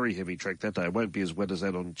a very heavy track that day. It won't be as wet as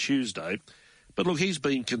that on Tuesday. But look, he's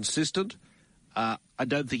been consistent. I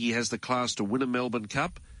don't think he has the class to win a Melbourne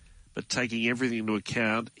Cup, but taking everything into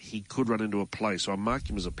account, he could run into a place. So I marked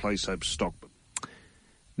him as a place hope Stockman.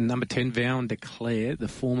 Number 10, Vow and Declare, the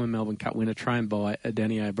former Melbourne Cup winner, trained by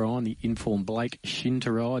Danny O'Brien, the informed Blake Shin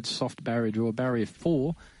to ride, soft barrier draw, barrier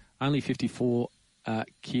 4, only 54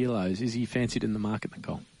 kilos. Is he fancied in the market,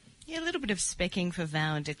 Nicole? Yeah, a little bit of specking for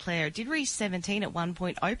Vow and Declare. It did reach 17 at one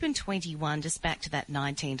point, open 21, just back to that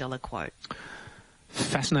 $19 quote.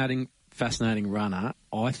 Fascinating runner.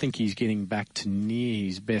 I think he's getting back to near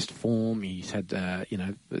his best form. He's had,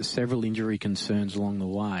 several injury concerns along the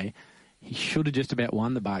way. He should have just about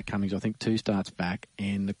won the Bart Cummings, I think, 2 starts back,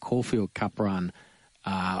 and the Caulfield Cup run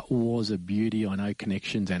was a beauty. I know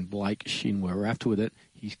Connections and Blake Shin were after with it.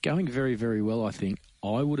 He's going very, very well, I think.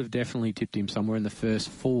 I would have definitely tipped him somewhere in the first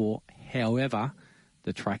 4. However,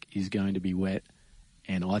 the track is going to be wet,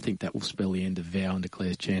 and I think that will spell the end of Vow and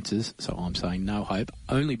Declare's chances. So I'm saying no hope,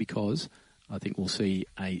 only because I think we'll see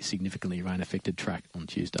a significantly rain-affected track on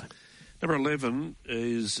Tuesday. Number 11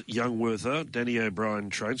 is Youngworther. Danny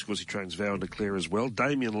O'Brien trains. Of course, he trains Vow and Declare as well.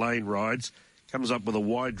 Damien Lane rides. Comes up with a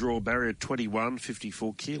wide draw barrier, 21,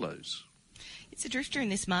 54 kilos. It's a drifter in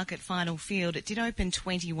this market final field. It did open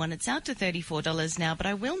 21. It's out to $34 now, but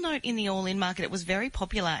I will note in the all-in market it was very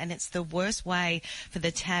popular, and it's the worst way for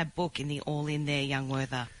the tab book in the all-in there,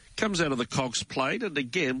 Youngworther. Comes out of the Cox Plate, and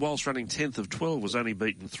again, whilst running 10th of 12, was only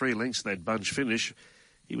beaten 3 lengths in that bunch finish.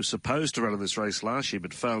 He was supposed to run in this race last year,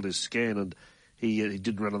 but failed his scan, and he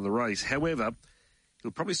didn't run in the race. However,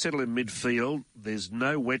 he'll probably settle in midfield. There's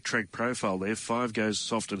no wet track profile there. 5 goes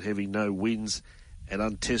soft and heavy, no wins, and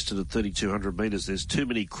untested at 3,200 metres. There's too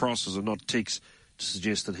many crosses and not ticks to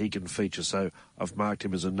suggest that he can feature, so I've marked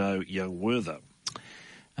him as a no Youngworther.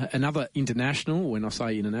 Another international, when I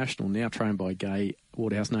say international, now trained by Gay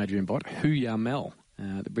Waterhouse and Adrian Bott, Huya Mel,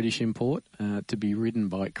 the British import, to be ridden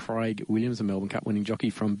by Craig Williams, a Melbourne Cup winning jockey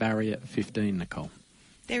from barrier 15, Nicole.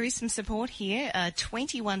 There is some support here,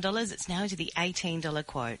 $21. It's now into the $18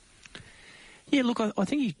 quote. Yeah, look, I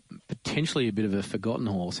think he's potentially a bit of a forgotten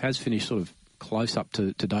horse, has finished sort of close up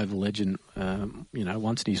to Dover Legend,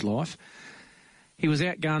 once in his life. He was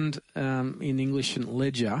outgunned in English and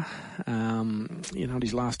Ledger,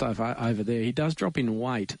 his last over there. He does drop in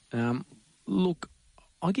weight. Look,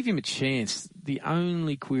 I'll give him a chance. The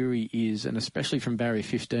only query is, and especially from barrier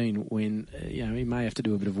 15, when he may have to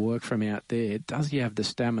do a bit of work from out there, does he have the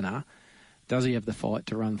stamina? Does he have the fight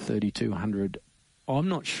to run 3,200? I'm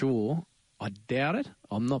not sure. I doubt it.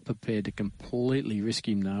 I'm not prepared to completely risk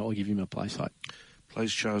him, though. I'll give him a place hope.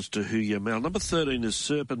 Place charge to Huya Mel. Number 13 is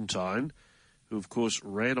Serpentine, who, of course,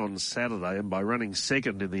 ran on Saturday, and by running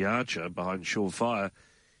second in the Archer behind Surefire,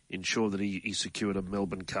 ensured that he secured a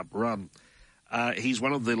Melbourne Cup run. He's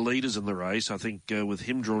one of the leaders in the race. I think with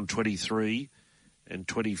him drawn 23 and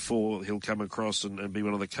 24, he'll come across and be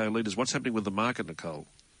one of the co-leaders. What's happening with the market, Nicole?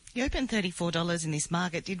 He opened $34 in this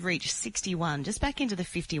market, did reach 61, just back into the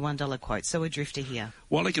 $51 quote, so a drifter here.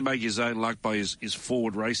 While he can make his own luck by his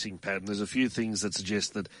forward racing pattern, there's a few things that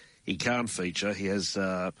suggest that he can't feature. He has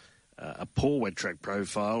a poor wet track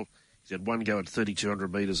profile. He's had one go at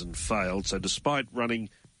 3,200 metres and failed, so despite running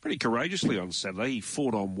pretty courageously on Saturday, he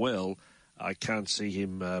fought on well. I can't see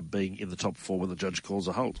him being in the top 4 when the judge calls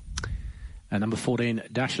a halt. Number 14,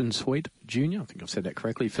 Dash and Sweet Jr. I think I've said that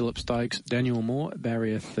correctly. Philip Stokes, Daniel Moore,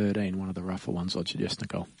 barrier 13, one of the rougher ones, I'd suggest,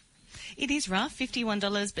 Nicole. It is rough,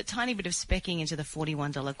 $51, but tiny bit of specking into the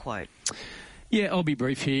 $41 quote. Yeah, I'll be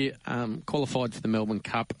brief here. Qualified for the Melbourne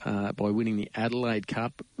Cup by winning the Adelaide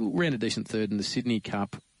Cup. Ran a decent third in the Sydney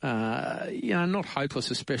Cup. Not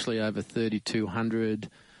hopeless, especially over 3,200.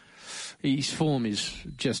 His form is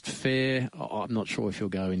just fair. I'm not sure if he'll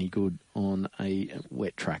go any good on a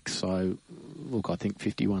wet track. So, look, I think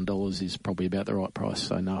 $51 is probably about the right price,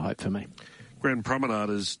 so no hope for me. Grand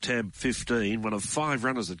Promenade is tab 15, one of 5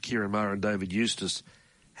 runners that Kieran Maher and David Eustace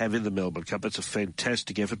have in the Melbourne Cup. That's a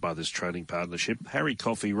fantastic effort by this training partnership. Harry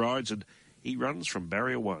Coffey rides and he runs from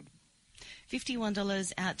barrier 1.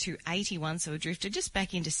 $51 out to 81, so it drifted just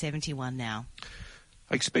back into 71 now.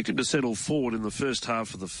 I expect him to settle forward in the first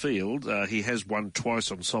half of the field. He has won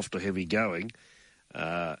twice on soft or heavy going.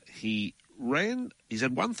 He's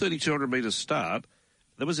had one 3,200 metre start.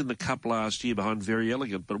 That was in the Cup last year behind Very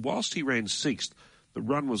Elegant. But whilst he ran 6th, the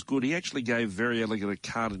run was good. He actually gave Very Elegant a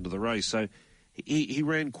card into the race. So he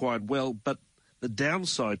ran quite well. But the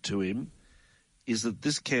downside to him is that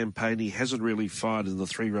this campaign he hasn't really fired in the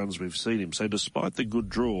 3 runs we've seen him. So despite the good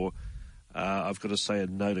draw, I've got to say a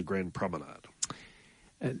no to Grand Promenade.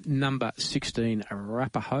 Number 16,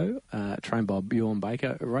 Arapaho, trained by Bjorn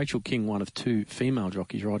Baker. Rachel King, one of 2 female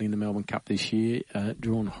jockeys riding the Melbourne Cup this year,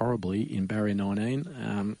 drawn horribly in barrier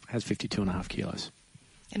 19, has 52.5 kilos.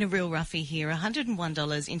 And a real roughie here,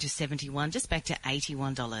 $101 into 71, just back to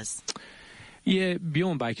 $81. Yeah,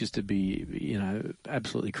 Bjorn Baker's to be,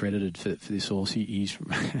 absolutely credited for this horse. He's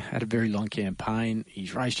had a very long campaign.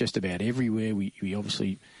 He's raced just about everywhere. We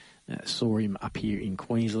obviously saw him up here in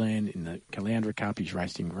Queensland in the Caloundra Cup. He's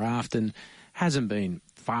raced in Grafton. Hasn't been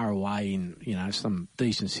far away in, some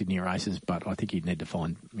decent Sydney races, but I think he'd need to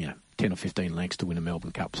find, 10 or 15 lengths to win a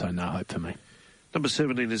Melbourne Cup, so no hope for me. Number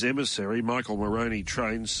 17 is Emissary. Michael Moroney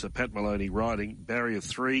trains, Pat Maloney riding. Barrier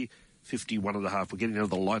 3, 51.5. We're getting into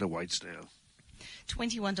the lighter weights now.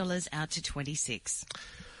 $21 out to 26.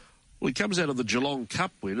 Well, he comes out of the Geelong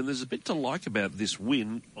Cup win, and there's a bit to like about this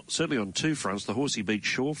win, certainly on 2 fronts. The horse he beat,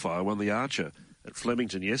 Surefire, won the Archer at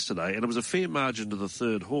Flemington yesterday, and it was a fair margin to the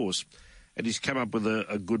 3rd horse, and he's come up with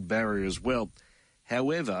a good barrier as well.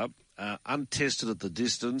 However, untested at the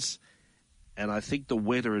distance, and I think the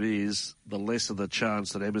wetter it is, the lesser the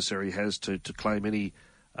chance that Emissary has to claim any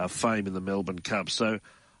fame in the Melbourne Cup. So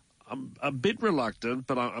I'm a bit reluctant,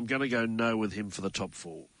 but I'm going to go no with him for the top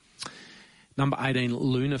 4. Number 18,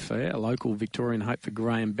 Luna Fair, a local Victorian hope for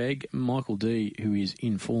Graham Begg. Michael D, who is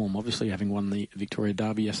in form, obviously having won the Victoria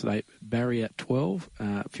Derby yesterday. Barrier 12,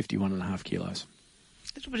 51.5 kilos.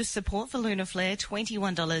 A little bit of support for Luna Flare.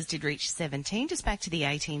 $21 did reach 17, just back to the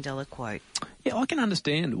 $18 quote. Yeah, I can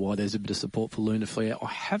understand why there's a bit of support for Luna Flare. I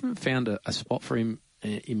haven't found a spot for him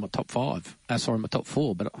in my top 5. My top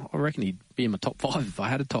 4, but I reckon he'd be in my top 5 if I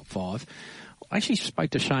had a top 5. I actually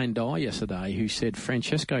spoke to Shane Dye yesterday, who said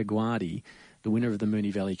Francesco Guardi, the winner of the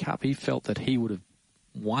Moonee Valley Cup, he felt that he would have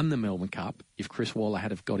won the Melbourne Cup if Chris Waller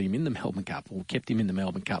had have got him in the Melbourne Cup or kept him in the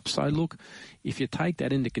Melbourne Cup. So, look, if you take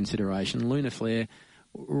that into consideration, Luna Flare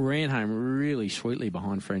ran home really sweetly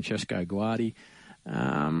behind Francesco Guardi,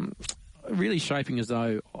 really shaping as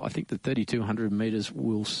though I think the 3,200 metres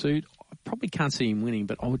will suit. I probably can't see him winning,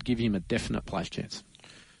 but I would give him a definite place chance.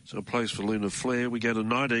 So a place for Luna Flare. We go to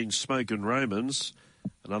 19, Smoke and Romans.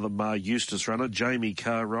 Another Mar Eustace runner. Jamie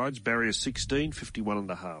Carr rides. Barrier 16,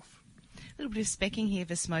 51.5. A little bit of specking here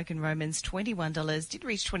for Smoke and Romans. $21. Did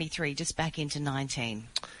reach 23, just back into 19.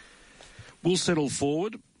 We'll settle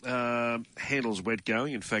forward. Handles wet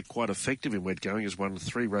going. In fact, quite effective in wet going. Has won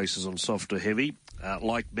 3 races on soft or heavy.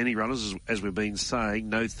 Like many runners, as we've been saying,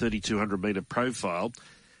 no 3,200 metre profile.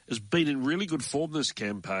 Has been in really good form this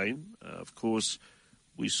campaign. Of course,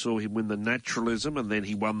 we saw him win the Naturalism, and then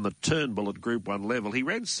he won the Turnbull at Group 1 level. He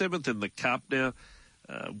ran 7th in the Cup. Now,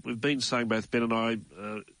 we've been saying, both Ben and I,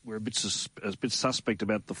 we're a bit suspect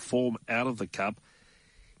about the form out of the Cup.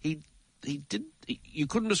 You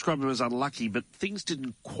couldn't describe him as unlucky, but things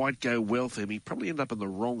didn't quite go well for him. He probably ended up in the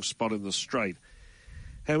wrong spot in the straight.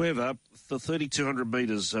 However, the 3,200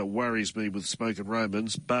 metres worries me with Smoke and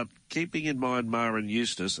Romans, but keeping in mind Mar and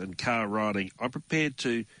Eustace and Carr riding, I'm prepared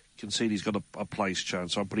to concede he's got a place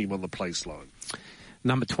chance. So I'll put him on the place line.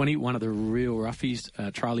 Number 20, one of the real roughies,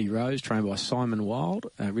 Charlie Rose, trained by Simon Wild,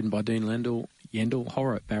 ridden by Dean Yendall,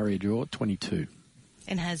 horror barrier draw, 22.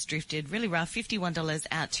 And has drifted really rough, $51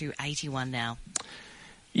 out to 81 now.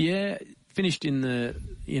 Yeah, finished in the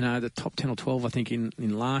top 10 or 12, I think, in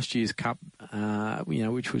last year's Cup,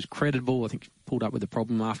 which was creditable. I think pulled up with a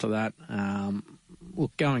problem after that.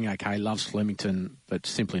 Look, going okay, loves Flemington, but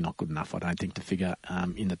simply not good enough, I don't think, to figure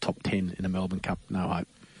in the top 10 in the Melbourne Cup. No hope.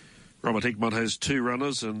 Robert Hickmott has 2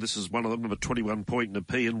 runners, and this is one of them, number 21 Point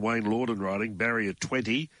Nepean, Wayne Lorden riding, barrier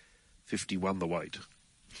 20, 51 the weight.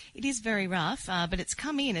 It is very rough, but it's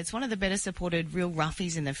come in. It's one of the better supported real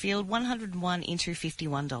roughies in the field, 101 into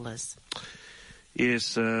 $51.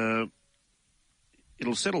 Yes,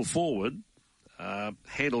 it'll settle forward.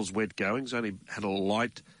 Handles wet goings, only had a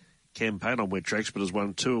light campaign on wet tracks, but has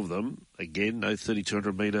won 2 of them. Again, no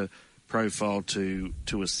 3,200 metre profile to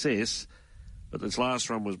assess, but this last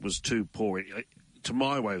run was too poor. to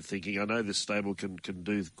my way of thinking, I know this stable can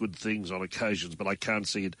do good things on occasions, but I can't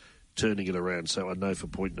see it turning it around. So I know for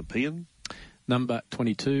Point Nepean. Number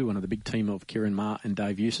 22, one of the big team of Kieran Maher and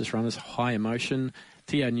Dave Eustace runners, High Emotion.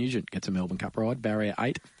 Theo Nugent gets a Melbourne Cup ride, barrier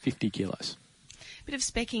 8, 50 kilos. Bit of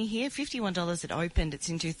specking here, $51 it opened. It's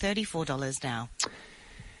into $34 now.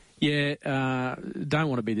 Yeah, don't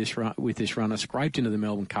want to be with this runner. Scraped into the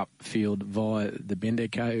Melbourne Cup field via the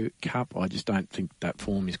Bendigo Cup. I just don't think that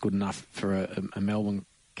form is good enough for a Melbourne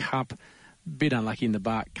Cup. Bit unlucky in the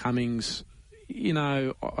Bart Cummings. You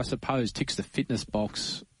know, I suppose ticks the fitness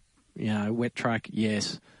box. You know, wet track,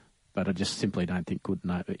 yes. But I just simply don't think good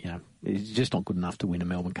enough. You know, it's just not good enough to win a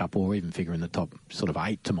Melbourne Cup or even figure in the top sort of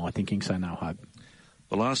 8 to my thinking, so no hope.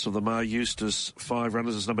 The last of the Maher Eustace 5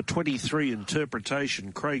 runners is number 23,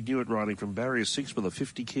 Interpretation. Craig Newitt riding from barrier 6 with a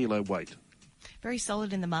 50-kilo weight. Very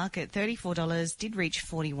solid in the market, $34, did reach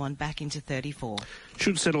 41, back into 34.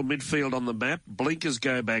 Should settle midfield on the map. Blinkers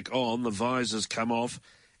go back on, the visors come off.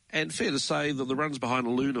 And fair to say that the runs behind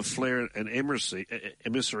Luna, Flare and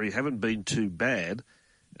Emissary haven't been too bad.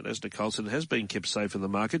 And as Nicole said, it has been kept safe in the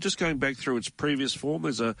market. Just going back through its previous form,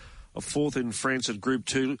 there's a fourth in France at Group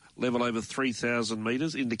 2, level over 3,000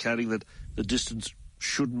 metres, indicating that the distance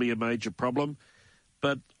shouldn't be a major problem.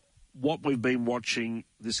 But what we've been watching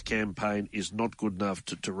this campaign is not good enough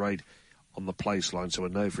to rate on the place line, so a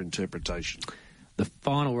no for Interpretation. The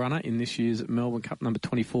final runner in this year's Melbourne Cup, number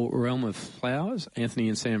 24, Realm of Flowers, Anthony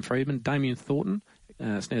and Sam Freedman. Damien Thornton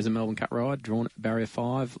snares a Melbourne Cup ride, drawn at barrier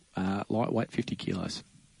 5, lightweight, 50 kilos.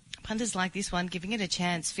 Punters like this one, giving it a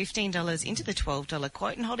chance, $15 into the $12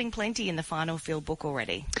 quote and holding plenty in the final field book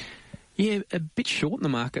already. Yeah, a bit short in the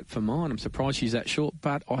market for mine. I'm surprised she's that short,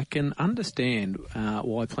 but I can understand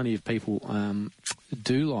why plenty of people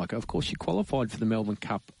do like her. Of course, she qualified for the Melbourne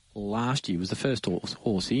Cup last year, was the first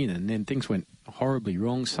horse in, and then things went horribly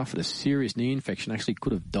wrong, suffered a serious knee infection, actually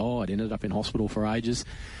could have died, ended up in hospital for ages.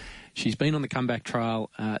 She's been on the comeback trail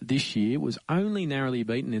this year, was only narrowly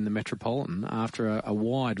beaten in the Metropolitan after a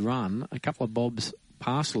wide run. A couple of bobs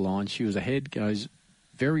past the line, she was ahead, goes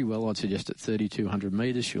very well, I'd suggest, at 3,200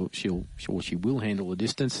 metres. She will handle the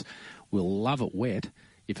distance. Will love it wet.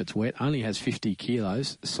 If it's wet, only has 50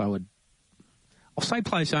 kilos, so I'll say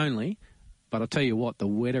place only, but I'll tell you what, the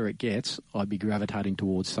wetter it gets, I'd be gravitating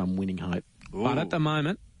towards some winning hope. Ooh. But at the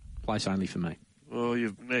moment, place only for me. Well,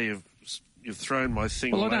 you've thrown my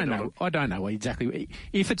thing. Well, I don't know exactly.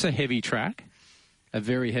 If it's a heavy track, a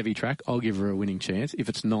very heavy track, I'll give her a winning chance. If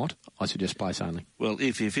it's not, I suggest place only. Well,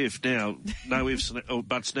 if now, no ifs or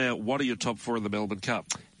buts now, what are your top 4 in the Melbourne Cup?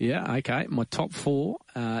 Yeah, okay. My top 4,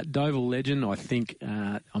 Doval Legend, I think,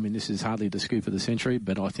 this is hardly the scoop of the century,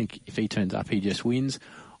 but I think if he turns up, he just wins.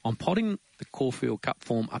 I'm potting the Caulfield Cup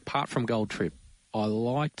form apart from Gold Trip. I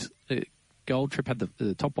liked Gold Trip, had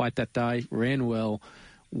the top weight that day, ran well,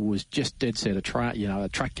 was just dead set a track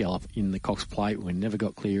gallop in the Cox Plate when never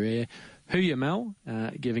got clear air. Huya Mal,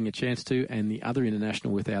 giving a chance to, and the other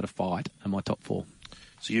international without a fight are my top 4.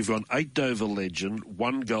 So you've got 8 Dover Legend,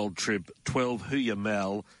 1 Gold Trip, 12 Huya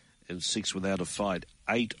Mal, and 6 without a fight.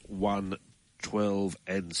 8, 1, 12,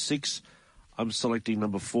 and 6. I'm selecting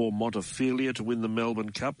number 4 Montefilia to win the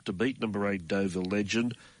Melbourne Cup, to beat number 8 Dover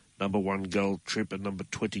Legend, number 1 Gold Trip, and number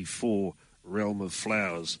 24 Realm of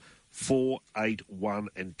Flowers. 4, 8, 1,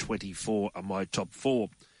 and 24 are my top 4.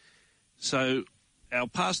 So our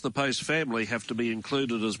Past the Post family have to be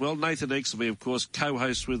included as well. Nathan Exelby, of course,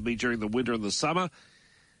 co-hosts with me during the winter and the summer.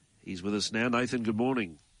 He's with us now. Nathan, good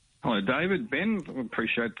morning. Hello, David. Ben,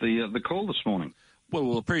 appreciate the call this morning. Well,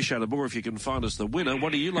 we'll appreciate it more if you can find us the winner.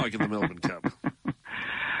 What do you like in the Melbourne Cup?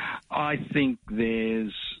 I think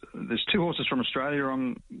there's 2 horses from Australia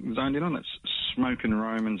I'm zoned in on. That's Smokin'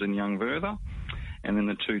 Romans and Young Werther. And then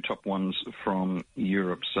the 2 top ones from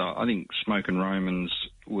Europe. So I think Smokin' Romans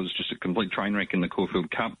was just a complete train wreck in the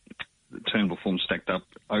Caulfield Cup. The Turnbull form stacked up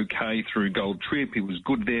okay through Gold Trip. He was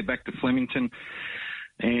good there back to Flemington.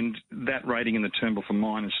 And that rating in the Turnbull for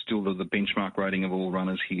mine is still the benchmark rating of all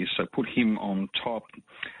runners here. So put him on top.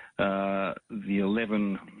 The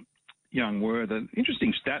 11 Young Werther.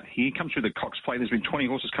 Interesting stat here. Comes through the Cox Plate. There's been 20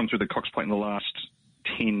 horses come through the Cox Plate in the last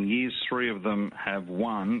 10 years. 3 of them have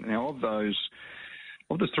won. Now,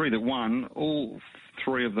 of the 3 that won, all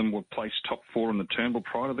 3 of them were placed top 4 in the Turnbull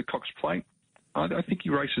prior to the Cox Plate. I think he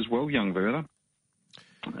races well, Young Werther.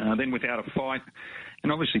 Then without a fight,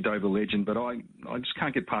 and obviously Dover Legend, but I just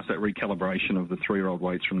can't get past that recalibration of the 3-year-old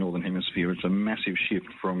weights from Northern Hemisphere. It's a massive shift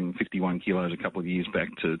from 51 kilos a couple of years back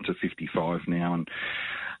to 55 now, and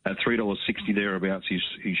at $3.60 thereabouts,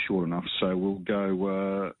 he's short enough. So we'll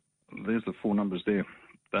go, there's the 4 numbers there.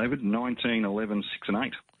 David, 19, 11, 6 and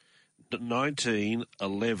 8. 19,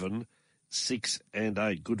 11, 6 and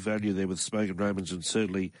 8. Good value there with Smokin' Romans and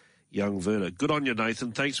certainly Young Verda. Good on you,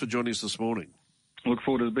 Nathan. Thanks for joining us this morning. Look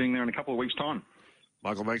forward to being there in a couple of weeks' time.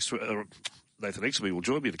 Michael Maxworthy, Nathan Exelby will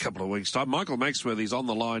join me in a couple of weeks' time. Michael Maxworthy's on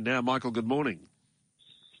the line now. Michael, good morning.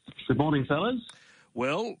 Good morning, fellas.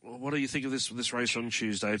 Well, what do you think of this race on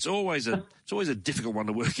Tuesday? It's always a difficult one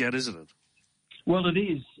to work out, isn't it? Well, it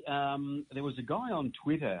is. There was a guy on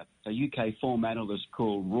Twitter, a UK form analyst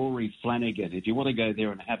called Rory Flanagan. If you want to go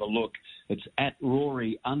there and have a look, it's at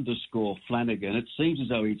Rory_Flanagan. It seems as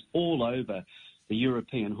though he's all over the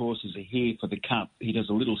European horses are here for the Cup. He does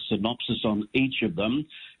a little synopsis on each of them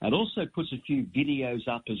and also puts a few videos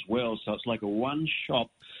up as well. So it's like a one-shop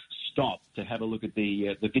stop to have a look at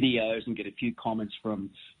the videos and get a few comments from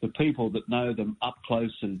the people that know them up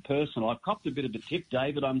close and personal. I've copped a bit of a tip,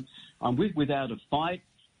 David. I'm with Without a Fight,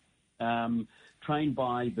 trained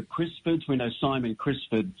by the Crisfords. We know Simon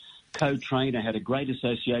Crisford, co-trainer, had a great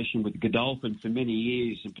association with Godolphin for many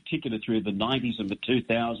years, in particular through the 90s and the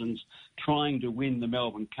 2000s, trying to win the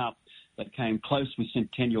Melbourne Cup. That came close with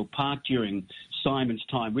Centennial Park during Simon's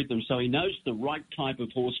time with them. So he knows the right type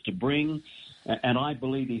of horse to bring, and I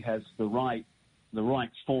believe he has the right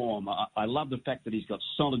form. I love the fact that he's got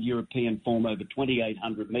solid European form over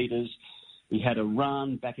 2,800 metres. He had a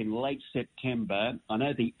run back in late September. I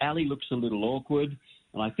know the alley looks a little awkward,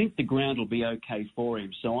 and I think the ground will be okay for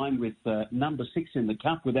him. So I'm with number 6 in the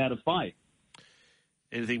Cup, Without a Fight.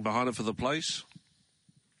 Anything behind it for the place?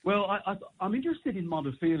 Well, I'm interested in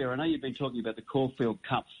Montefilia. I know you've been talking about the Caulfield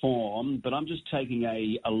Cup form, but I'm just taking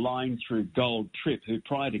a line through Gold Trip, who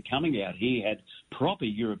prior to coming out here had proper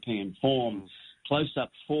European form, close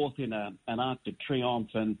up fourth in an Arc de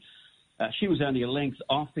Triomphe, and she was only a length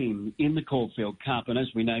off him in the Caulfield Cup, and as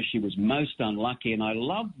we know, she was most unlucky. And I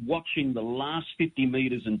loved watching the last 50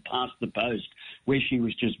 metres and past the post, where she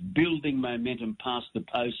was just building momentum past the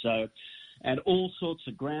post. So, and all sorts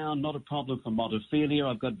of ground, not a problem for Montefilia.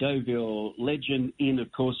 I've got Deauville Legend in,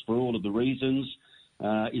 of course, for all of the reasons.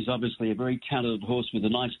 He's obviously a very talented horse with a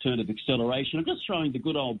nice turn of acceleration. I'm just throwing the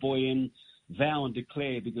good old boy in, Vow and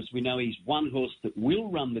Declare, because we know he's one horse that will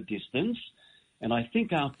run the distance. And I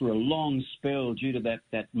think after a long spell due to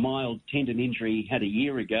that mild tendon injury he had a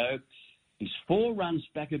year ago, his 4 runs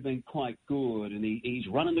back have been quite good, and he's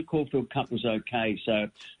running the Caulfield Cup was okay. So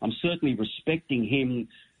I'm certainly respecting him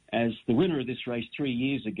as the winner of this race 3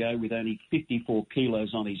 years ago with only 54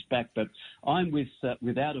 kilos on his back. But I'm with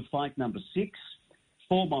Without a Fight, number 6,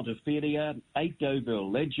 4 Montefilia, 8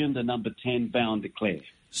 Deauville Legend, and number 10 Vow and Declare.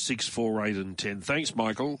 6, 4, 8 and 10. Thanks,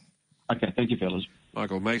 Michael. Okay, thank you, fellas.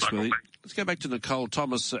 Michael Maxworthy. Let's go back to Nicole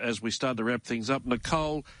Thomas as we start to wrap things up.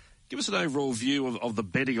 Nicole, give us an overall view of the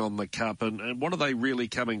betting on the Cup and what are they really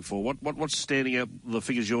coming for? What's standing out, the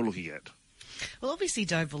figures you're looking at? Well, obviously,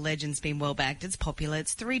 Deauville Legend's been well backed. It's popular.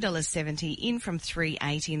 It's $3.70 in from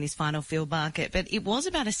 $3.80 in this final field market. But it was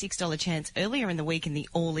about a $6 chance earlier in the week in the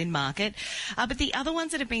all-in market. But the other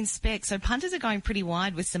ones that have been spec, so punters are going pretty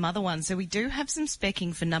wide with some other ones. So we do have some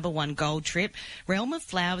specking for number 1, Gold Trip. Realm of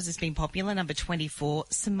Flowers has been popular, number 24.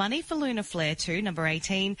 Some money for Lunar Flare too, number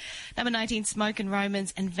 18. Number 19, Smokin'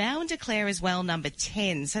 Romans. And Vow and Declare as well, number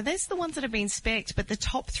 10. So there's the ones that have been spec'd. But the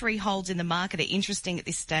top 3 holds in the market are interesting at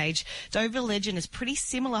this stage. Deauville Legend is pretty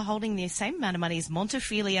similar, holding the same amount of money as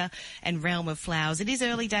Montefilia and Realm of Flowers. It is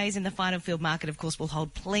early days in the final field market, of course, will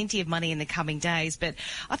hold plenty of money in the coming days, but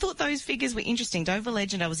I thought those figures were interesting. Deauville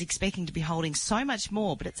Legend I was expecting to be holding so much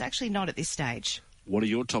more, but it's actually not at this stage. What are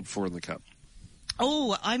your top 4 in the Cup?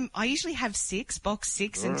 Oh, I usually have 6, box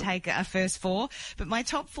 6, and take a first 4. But my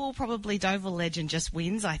top 4, probably Deauville Legend just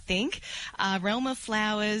wins, I think. Realm of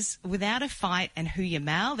Flowers, Without a Fight, and Who Ya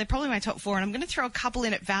Mal. They're probably my top 4, and I'm going to throw a couple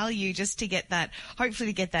in at value just to get that, hopefully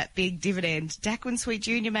to get that big dividend. Daquin Sweet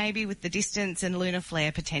Jr. maybe with the distance, and Lunar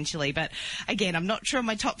Flare potentially. But again, I'm not sure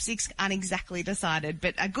my top 6 aren't exactly decided.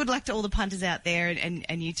 But good luck to all the punters out there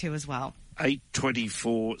and you too as well. 8,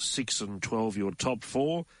 24, 6 and 12, your top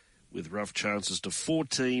 4. With rough chances to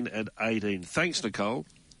 14 and 18. Thanks, Nicole.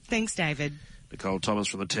 Thanks, David. Nicole Thomas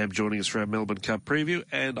from the TAB joining us for our Melbourne Cup preview,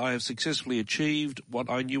 and I have successfully achieved what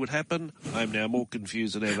I knew would happen. I am now more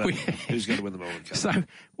confused than ever. Who's going to win the Melbourne Cup? So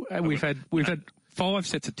we've had 5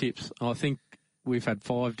 sets of tips. I think we've had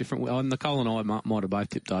 5 different. Nicole and I might have both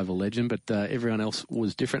tipped Deauville Legend, but everyone else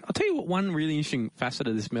was different. I'll tell you what. One really interesting facet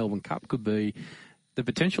of this Melbourne Cup could be the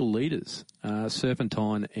potential leaders,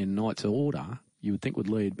 Serpentine and Knights Order. You would think would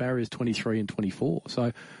lead. Barriers 23 and 24.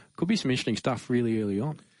 So could be some interesting stuff really early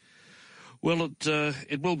on. Well,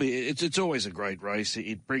 it will be. It's always a great race.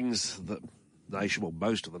 It brings the nation, well,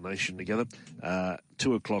 most of the nation together.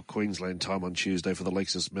 2 o'clock Queensland time on Tuesday for the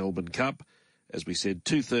Lexus Melbourne Cup. As we said,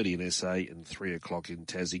 2:30 in SA and 3 o'clock in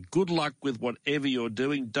Tassie. Good luck with whatever you're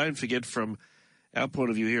doing. Don't forget, from our point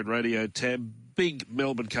of view here at Radio Tab, big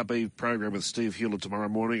Melbourne Cup Eve program with Steve Hewlett tomorrow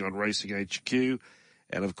morning on Racing HQ.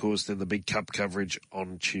 And, of course, then the big Cup coverage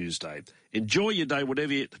on Tuesday. Enjoy your day,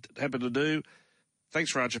 whatever you happen to do.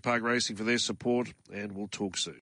 Thanks for Archer Park Racing for their support, and we'll talk soon.